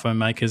of smartphone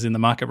makers in the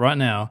market right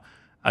now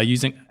are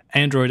using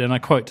Android, and I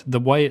quote,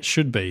 the way it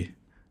should be.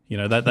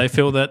 That they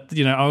feel that,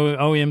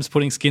 OEMs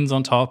putting skins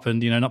on top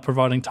and, not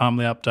providing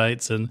timely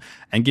updates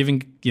and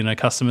giving,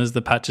 customers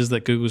the patches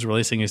that Google's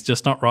releasing is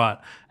just not right.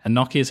 And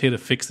Nokia's here to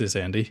fix this,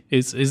 Andy.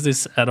 Is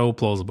this at all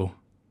plausible?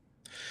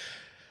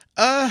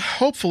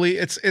 Hopefully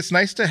it's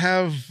nice to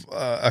have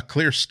a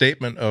clear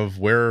statement of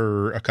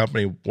what a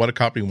company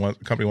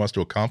wants to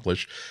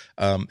accomplish.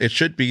 It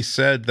should be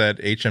said that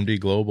HMD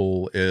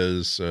Global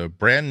is a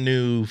brand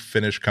new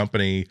Finnish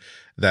company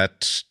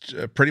that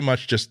pretty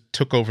much just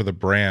took over the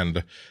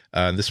brand.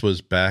 This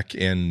was back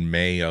in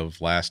May of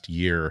last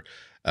year,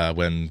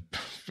 when,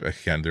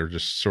 again, they're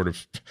just sort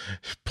of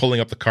pulling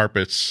up the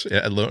carpets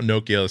at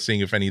Nokia,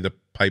 seeing if any of the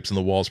pipes in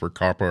the walls were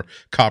copper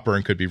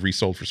and could be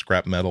resold for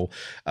scrap metal.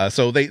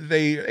 So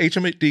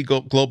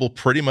HMD Global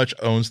pretty much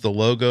owns the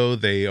logo.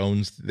 They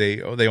own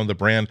the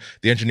brand.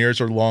 The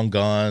engineers are long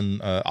gone.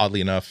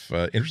 Oddly enough,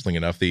 interestingly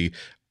enough, the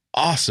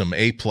awesome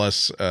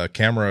A-plus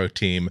camera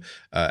team.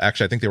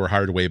 Actually, I think they were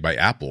hired away by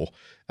Apple.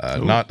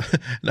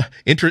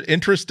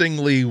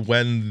 Interestingly,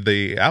 when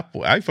the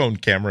Apple iPhone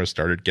camera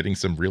started getting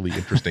some really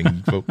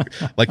interesting,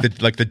 like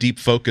the deep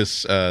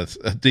focus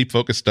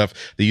stuff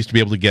they used to be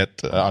able to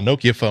get on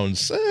Nokia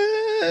phones,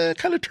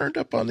 kind of turned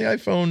up on the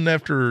iPhone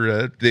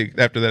after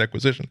that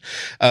acquisition.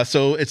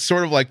 So it's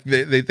sort of like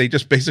they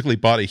just basically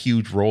bought a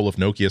huge roll of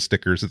Nokia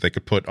stickers that they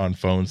could put on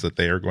phones that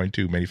they are going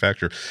to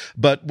manufacture.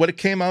 But what it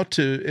came out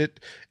to,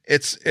 it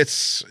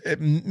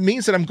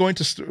means that I'm going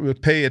to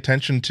pay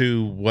attention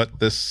to what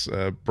this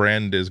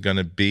brand is going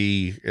to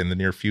be in the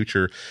near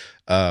future.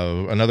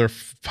 Another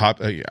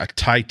a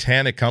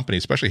titanic company,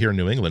 especially here in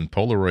New England,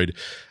 Polaroid,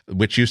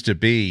 which used to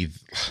be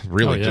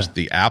really just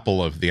the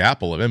apple of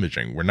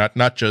imaging. We're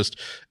not just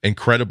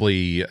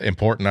incredibly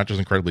important, not just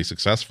incredibly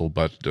successful,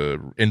 but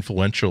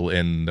influential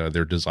in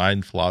their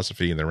design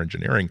philosophy and their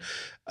engineering.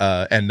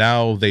 And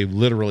now they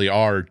literally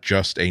are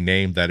just a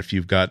name that if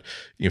you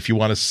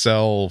want to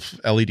sell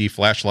LED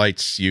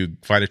flashlights, you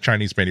find a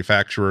Chinese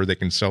manufacturer, they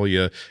can sell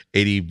you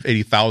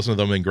 80,000 of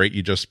them, and great,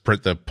 you just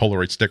print the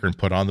Polaroid sticker and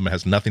put on them. It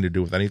has nothing to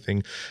do with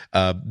anything.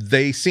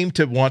 They seem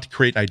to want to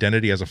create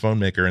identity as a phone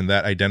maker, and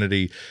that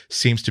identity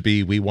seems to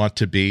be, we want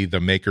to be the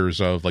makers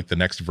of like the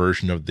next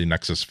version of the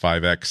Nexus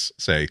 5X,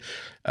 say.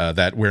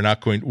 That we're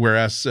not going,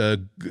 whereas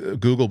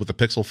Google with the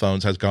Pixel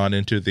phones has gone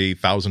into the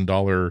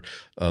 $1,000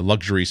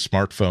 luxury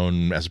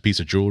smartphone as a piece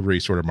of jewelry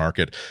sort of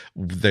market.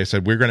 They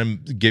said we're going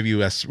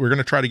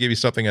to try to give you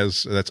something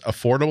that's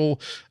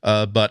affordable,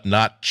 but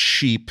not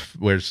cheap,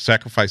 where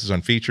sacrifices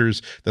on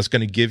features. That's going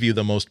to give you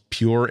the most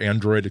pure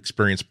Android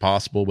experience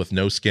possible with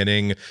no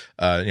skinning,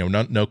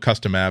 no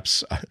custom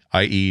apps,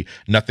 i.e.,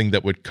 nothing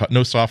that would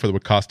no software that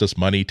would cost us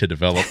money to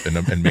develop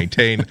and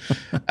maintain,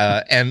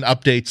 and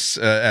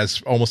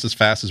updates almost as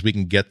fast as we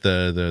can get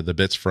the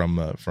bits from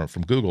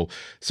Google.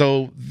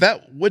 So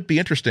that would be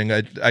interesting.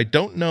 I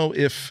don't know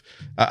if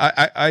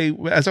I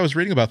as I was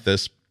reading about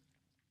this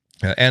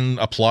and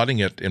applauding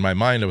it in my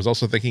mind, I was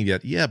also thinking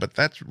that but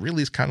that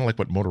really is kind of like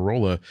what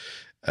Motorola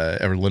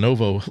or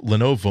Lenovo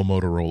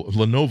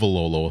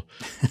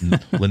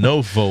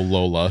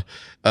Lola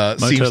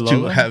seems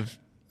to have.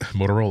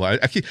 Motorola.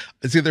 I keep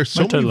see. There's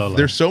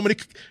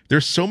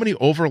so many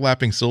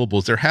overlapping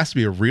syllables. There has to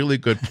be a really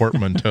good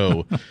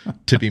portmanteau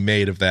to be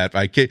made of that.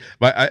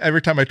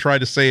 Every time I try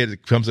to say it,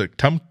 it becomes a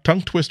tongue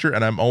twister,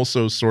 and I'm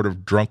also sort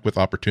of drunk with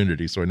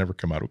opportunity, so I never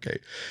come out okay.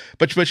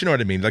 But you know what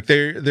I mean. Like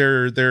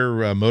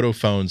their Moto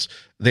phones,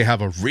 they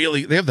have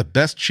the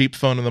best cheap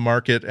phone on the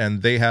market,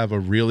 and they have a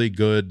really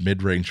good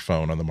mid-range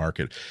phone on the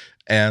market.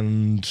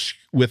 And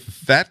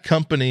with that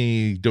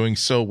company doing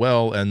so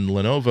well, and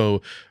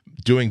Lenovo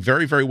doing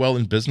very, very well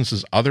in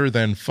businesses other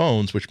than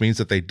phones, which means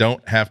that they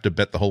don't have to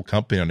bet the whole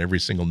company on every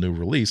single new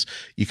release,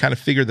 you kind of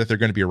figure that they're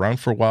going to be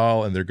around for a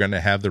while, and they're going to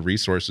have the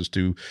resources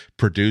to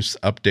produce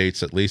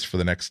updates, at least for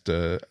the next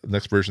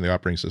version of the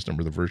operating system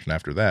or the version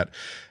after that.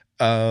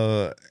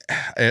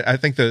 I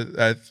think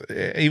that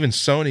even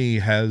Sony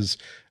has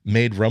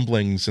made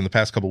rumblings in the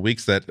past couple of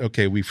weeks that,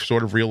 okay, we've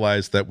sort of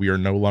realized that we are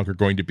no longer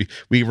going to be,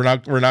 we're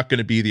not going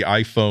to be the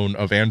iPhone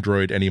of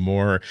Android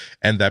anymore,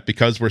 and that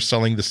because we're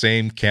selling the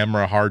same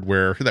camera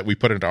hardware that we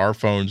put into our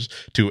phones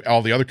to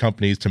all the other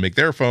companies to make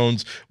their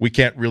phones, we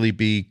can't really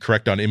be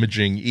correct on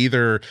imaging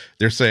either.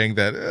 They're saying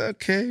that,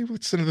 okay,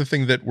 it's another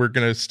thing that we're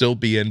going to still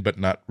be in, but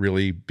not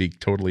really be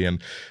totally in.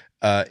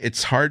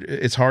 It's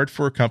hard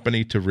for a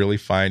company to really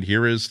find,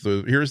 here is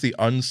the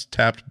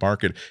untapped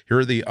market. Here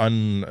are the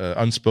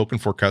unspoken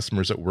for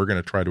customers that we're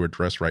going to try to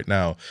address right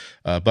now.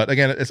 But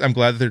again, I'm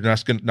glad that they're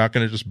not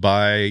going to just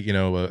buy,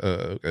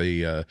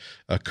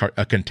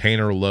 a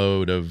container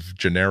load of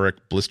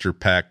generic blister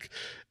pack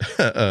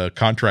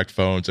contract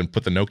phones and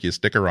put the Nokia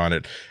sticker on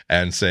it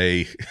and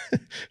say,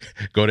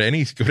 go to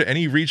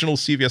any regional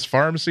CVS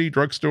pharmacy,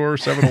 drugstore,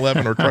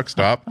 7-Eleven, or truck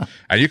stop,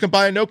 and you can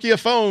buy a Nokia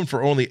phone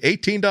for only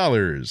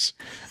 $18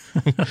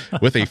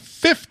 with a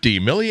 50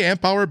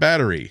 milliamp hour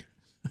battery.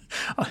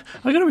 I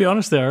got to be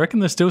honest there. I reckon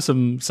there's still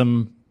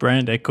some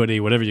brand equity,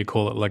 whatever you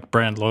call it, like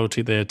brand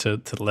loyalty there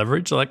to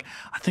leverage. Like,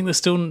 I think there's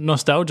still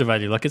nostalgia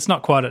value. Like, it's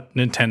not quite at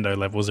Nintendo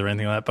levels or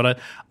anything like that, but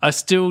I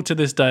still, to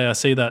this day, I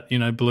see that,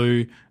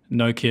 blue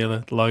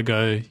Nokia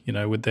logo,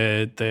 with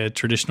their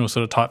traditional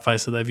sort of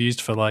typeface that they've used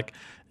for like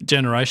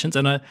generations.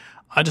 And I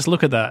just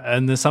look at that,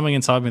 and there's something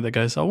inside me that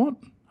goes, I want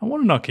a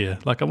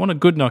Nokia. Like, I want a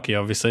good Nokia,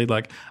 obviously.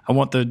 Like, I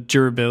want the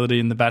durability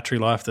and the battery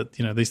life that,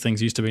 these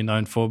things used to be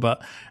known for.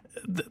 But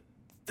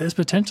there's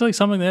potentially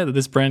something there that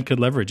this brand could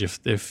leverage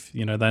if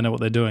they know what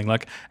they're doing.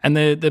 Like, and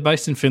they're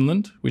based in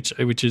Finland, which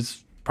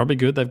is probably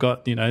good. They've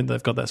got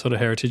that sort of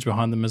heritage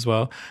behind them as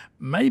well.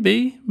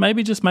 Maybe. I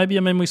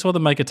mean, we saw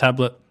them make a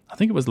tablet. I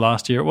think it was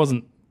last year. It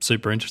wasn't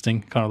super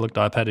interesting. Kind of looked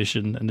iPad-ish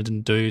and it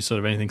didn't do sort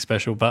of anything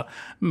special. But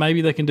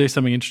maybe they can do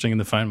something interesting in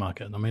the phone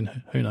market. I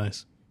mean, who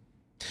knows?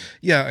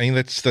 Yeah, I mean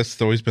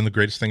that's always been the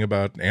greatest thing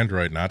about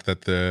Android. Not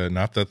that the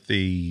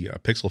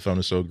Pixel phone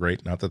is so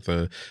great, not that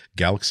the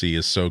Galaxy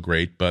is so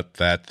great, but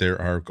that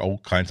there are all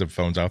kinds of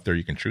phones out there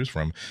you can choose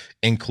from,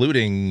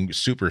 including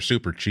super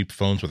cheap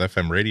phones with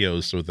FM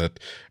radios, so that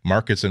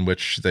markets in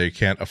which they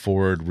can't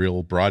afford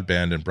real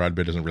broadband and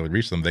broadband doesn't really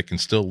reach them, they can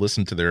still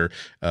listen to their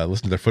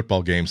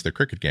football games, their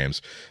cricket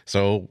games.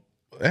 So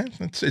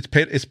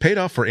it's paid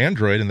off for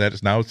Android, and that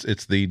is now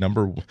it's the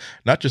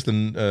not just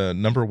the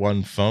number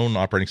one phone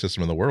operating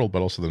system in the world,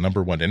 but also the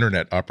number one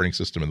internet operating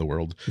system in the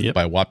world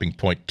by a whopping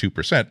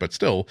 0.2%. But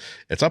still,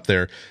 it's up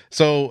there.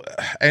 So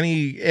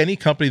any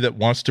company that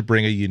wants to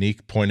bring a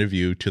unique point of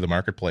view to the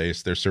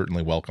marketplace, they're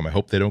certainly welcome. I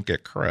hope they don't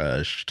get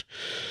crushed.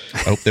 I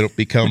hope they don't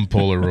become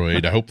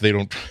Polaroid. I hope they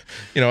don't.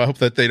 I hope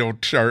that they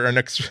don't. Our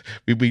next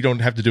we don't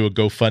have to do a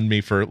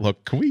GoFundMe for.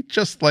 Look, can we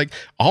just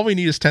all we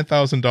need is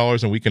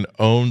 $10,000 and we can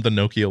own the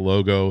Nokia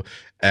logo,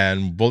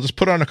 and we'll just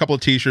put on a couple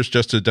of t-shirts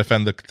just to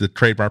defend the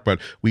trademark, but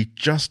we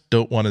just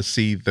don't want to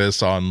see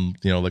this on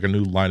like a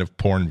new line of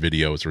porn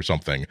videos or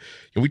something.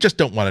 We just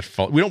don't want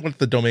it. We don't want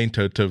the domain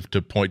to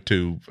point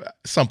to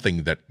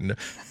something that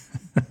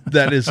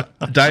is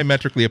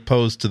diametrically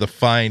opposed to the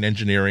fine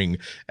engineering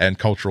and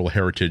cultural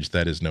heritage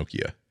that is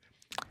Nokia.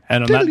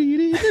 And on that,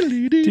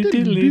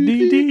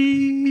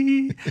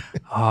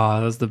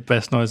 that's the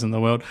best noise in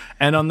the world.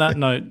 And on that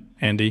note,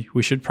 Andy,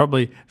 we should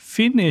probably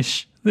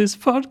finish this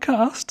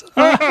podcast.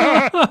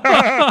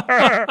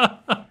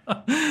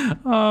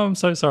 I'm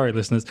so sorry,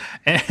 listeners.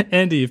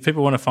 Andy, if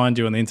people want to find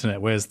you on the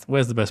internet, where's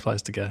the best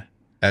place to go?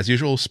 As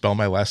usual, spell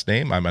my last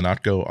name. I'm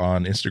Ihnatko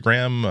on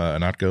Instagram,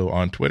 Ihnatko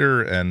on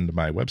Twitter, and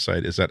my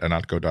website is at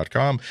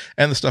ihnatko.com.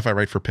 And the stuff I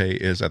write for pay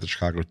is at the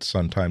Chicago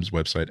Sun-Times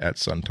website at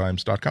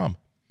suntimes.com.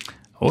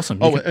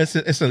 Awesome.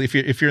 Instantly,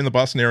 if you're in the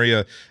Boston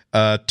area,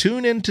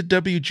 tune in to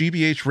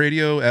WGBH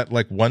Radio at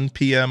 1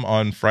 p.m.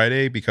 on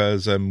Friday,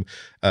 because I'm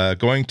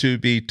going to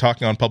be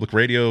talking on public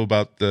radio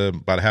about a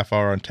half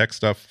hour on tech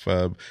stuff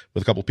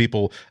with a couple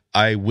people.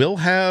 I will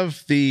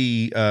have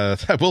the Gear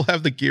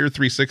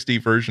 360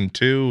 version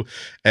 2,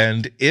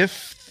 and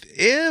if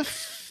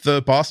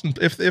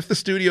the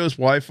studio's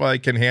Wi-Fi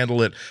can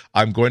handle it,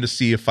 I'm going to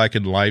see if I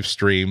can live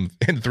stream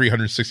in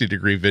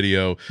 360-degree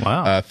video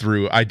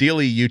through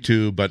ideally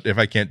YouTube, but if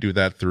I can't do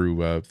that through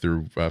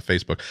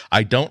Facebook.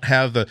 I don't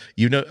have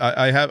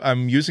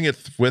I'm using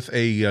it with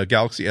a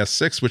Galaxy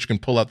S6, which can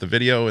pull out the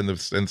video and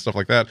stuff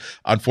like that.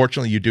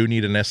 Unfortunately, you do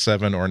need an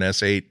S7 or an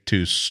S8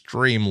 to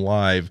stream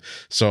live,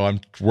 so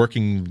I'm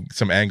working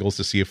some angles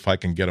to see if I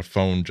can get a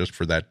phone just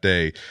for that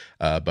day.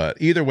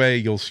 But either way,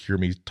 you'll hear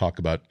me talk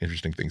about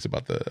interesting things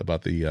about the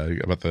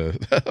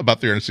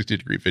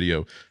 360-degree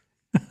video.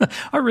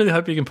 I really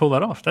hope you can pull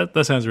that off.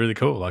 That sounds really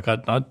cool. I'd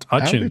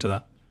tune into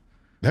that.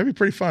 That'd be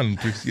pretty fun,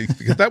 because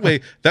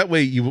that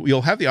way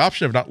you'll have the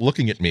option of not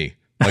looking at me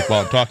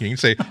while I'm talking. You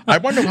can say, I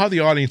wonder how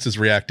the audience is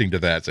reacting to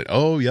that. Say,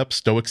 oh, yep,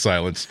 stoic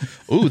silence.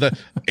 Ooh,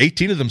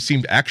 18 of them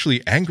seemed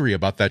actually angry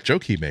about that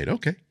joke he made.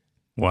 Okay.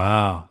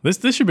 Wow. This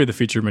should be the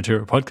future of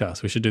Material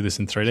Podcast. We should do this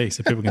in 3D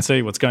so people can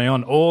see what's going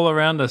on all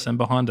around us and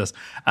behind us.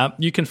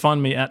 You can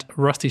find me at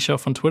Rusty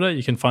Shelf on Twitter.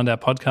 You can find our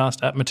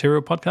podcast at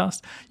Material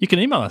Podcast. You can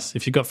email us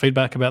if you've got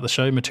feedback about the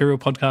show,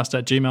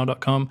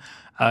 materialpodcast@gmail.com.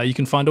 You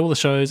can find all the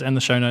shows and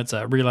the show notes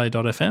at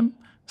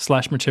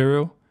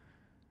relay.fm/material.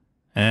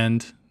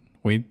 And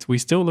we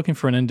still looking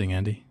for an ending,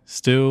 Andy.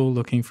 Still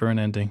looking for an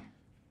ending.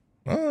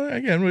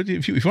 Again,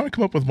 if you want to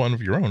come up with one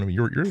of your own, I mean,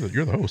 you're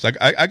the host.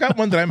 I got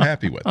one that I'm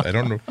happy with. I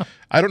don't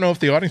know if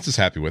the audience is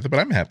happy with it, but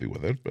I'm happy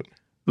with it. But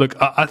look,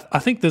 I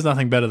think there's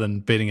nothing better than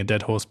beating a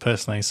dead horse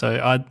personally.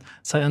 So I'd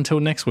say until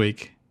next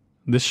week,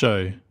 this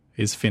show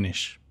is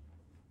finished.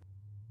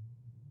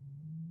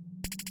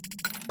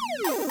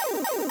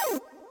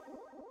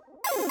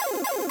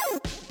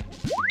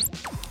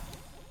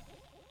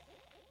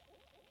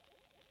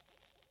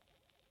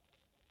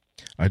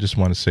 I just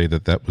want to say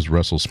that was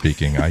Russell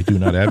speaking. I do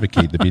not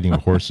advocate the beating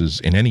of horses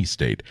in any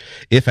state.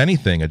 If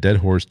anything, a dead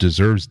horse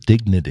deserves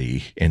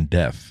dignity in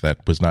death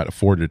that was not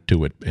afforded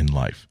to it in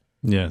life.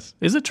 Yes.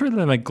 Is it true that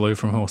they make glue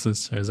from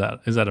horses? Or is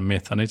that a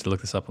myth? I need to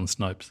look this up on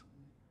Snopes.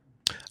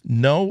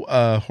 No,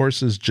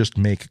 horses just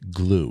make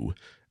glue.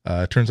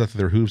 It turns out that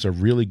their hooves are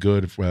really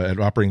good at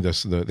operating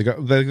this. They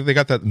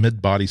got that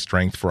mid-body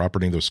strength for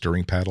operating those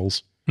steering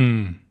paddles.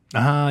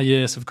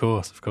 Yes, of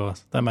course.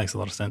 That makes a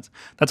lot of sense.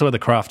 That's where the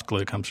craft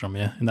glue comes from,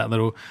 yeah?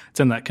 It's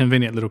in that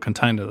convenient little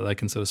container that they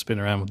can sort of spin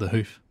around with the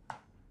hoof.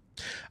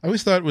 I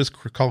always thought it was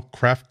called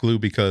Kraft glue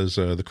because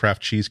the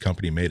Kraft cheese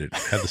company made it.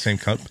 It had the same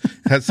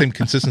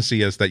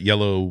consistency as that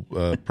yellow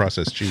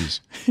processed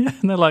cheese. Yeah,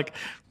 and they're like,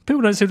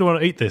 people don't seem to want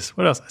to eat this.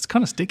 What else? It's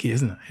kind of sticky,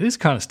 isn't it? It is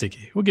kind of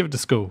sticky. We'll give it to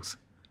schools.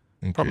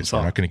 Okay, so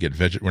we're not going to get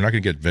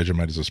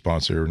Vegemite as a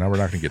sponsor. Now we're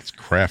not going to get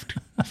Kraft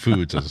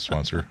Foods as a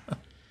sponsor.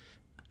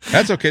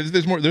 That's okay.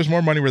 There's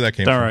more money where that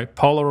came from. All right,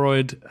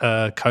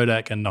 Polaroid,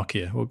 Kodak, and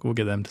Nokia. We'll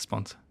get them to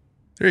sponsor.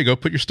 There you go.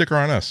 Put your sticker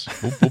on us.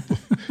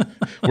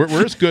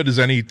 We're as good as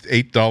any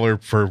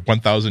 $8 for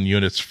 1,000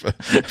 units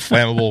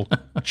flammable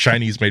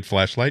Chinese-made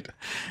flashlight.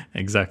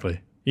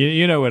 Exactly.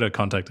 You know where to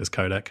contact us,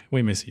 Kodak.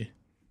 We miss you.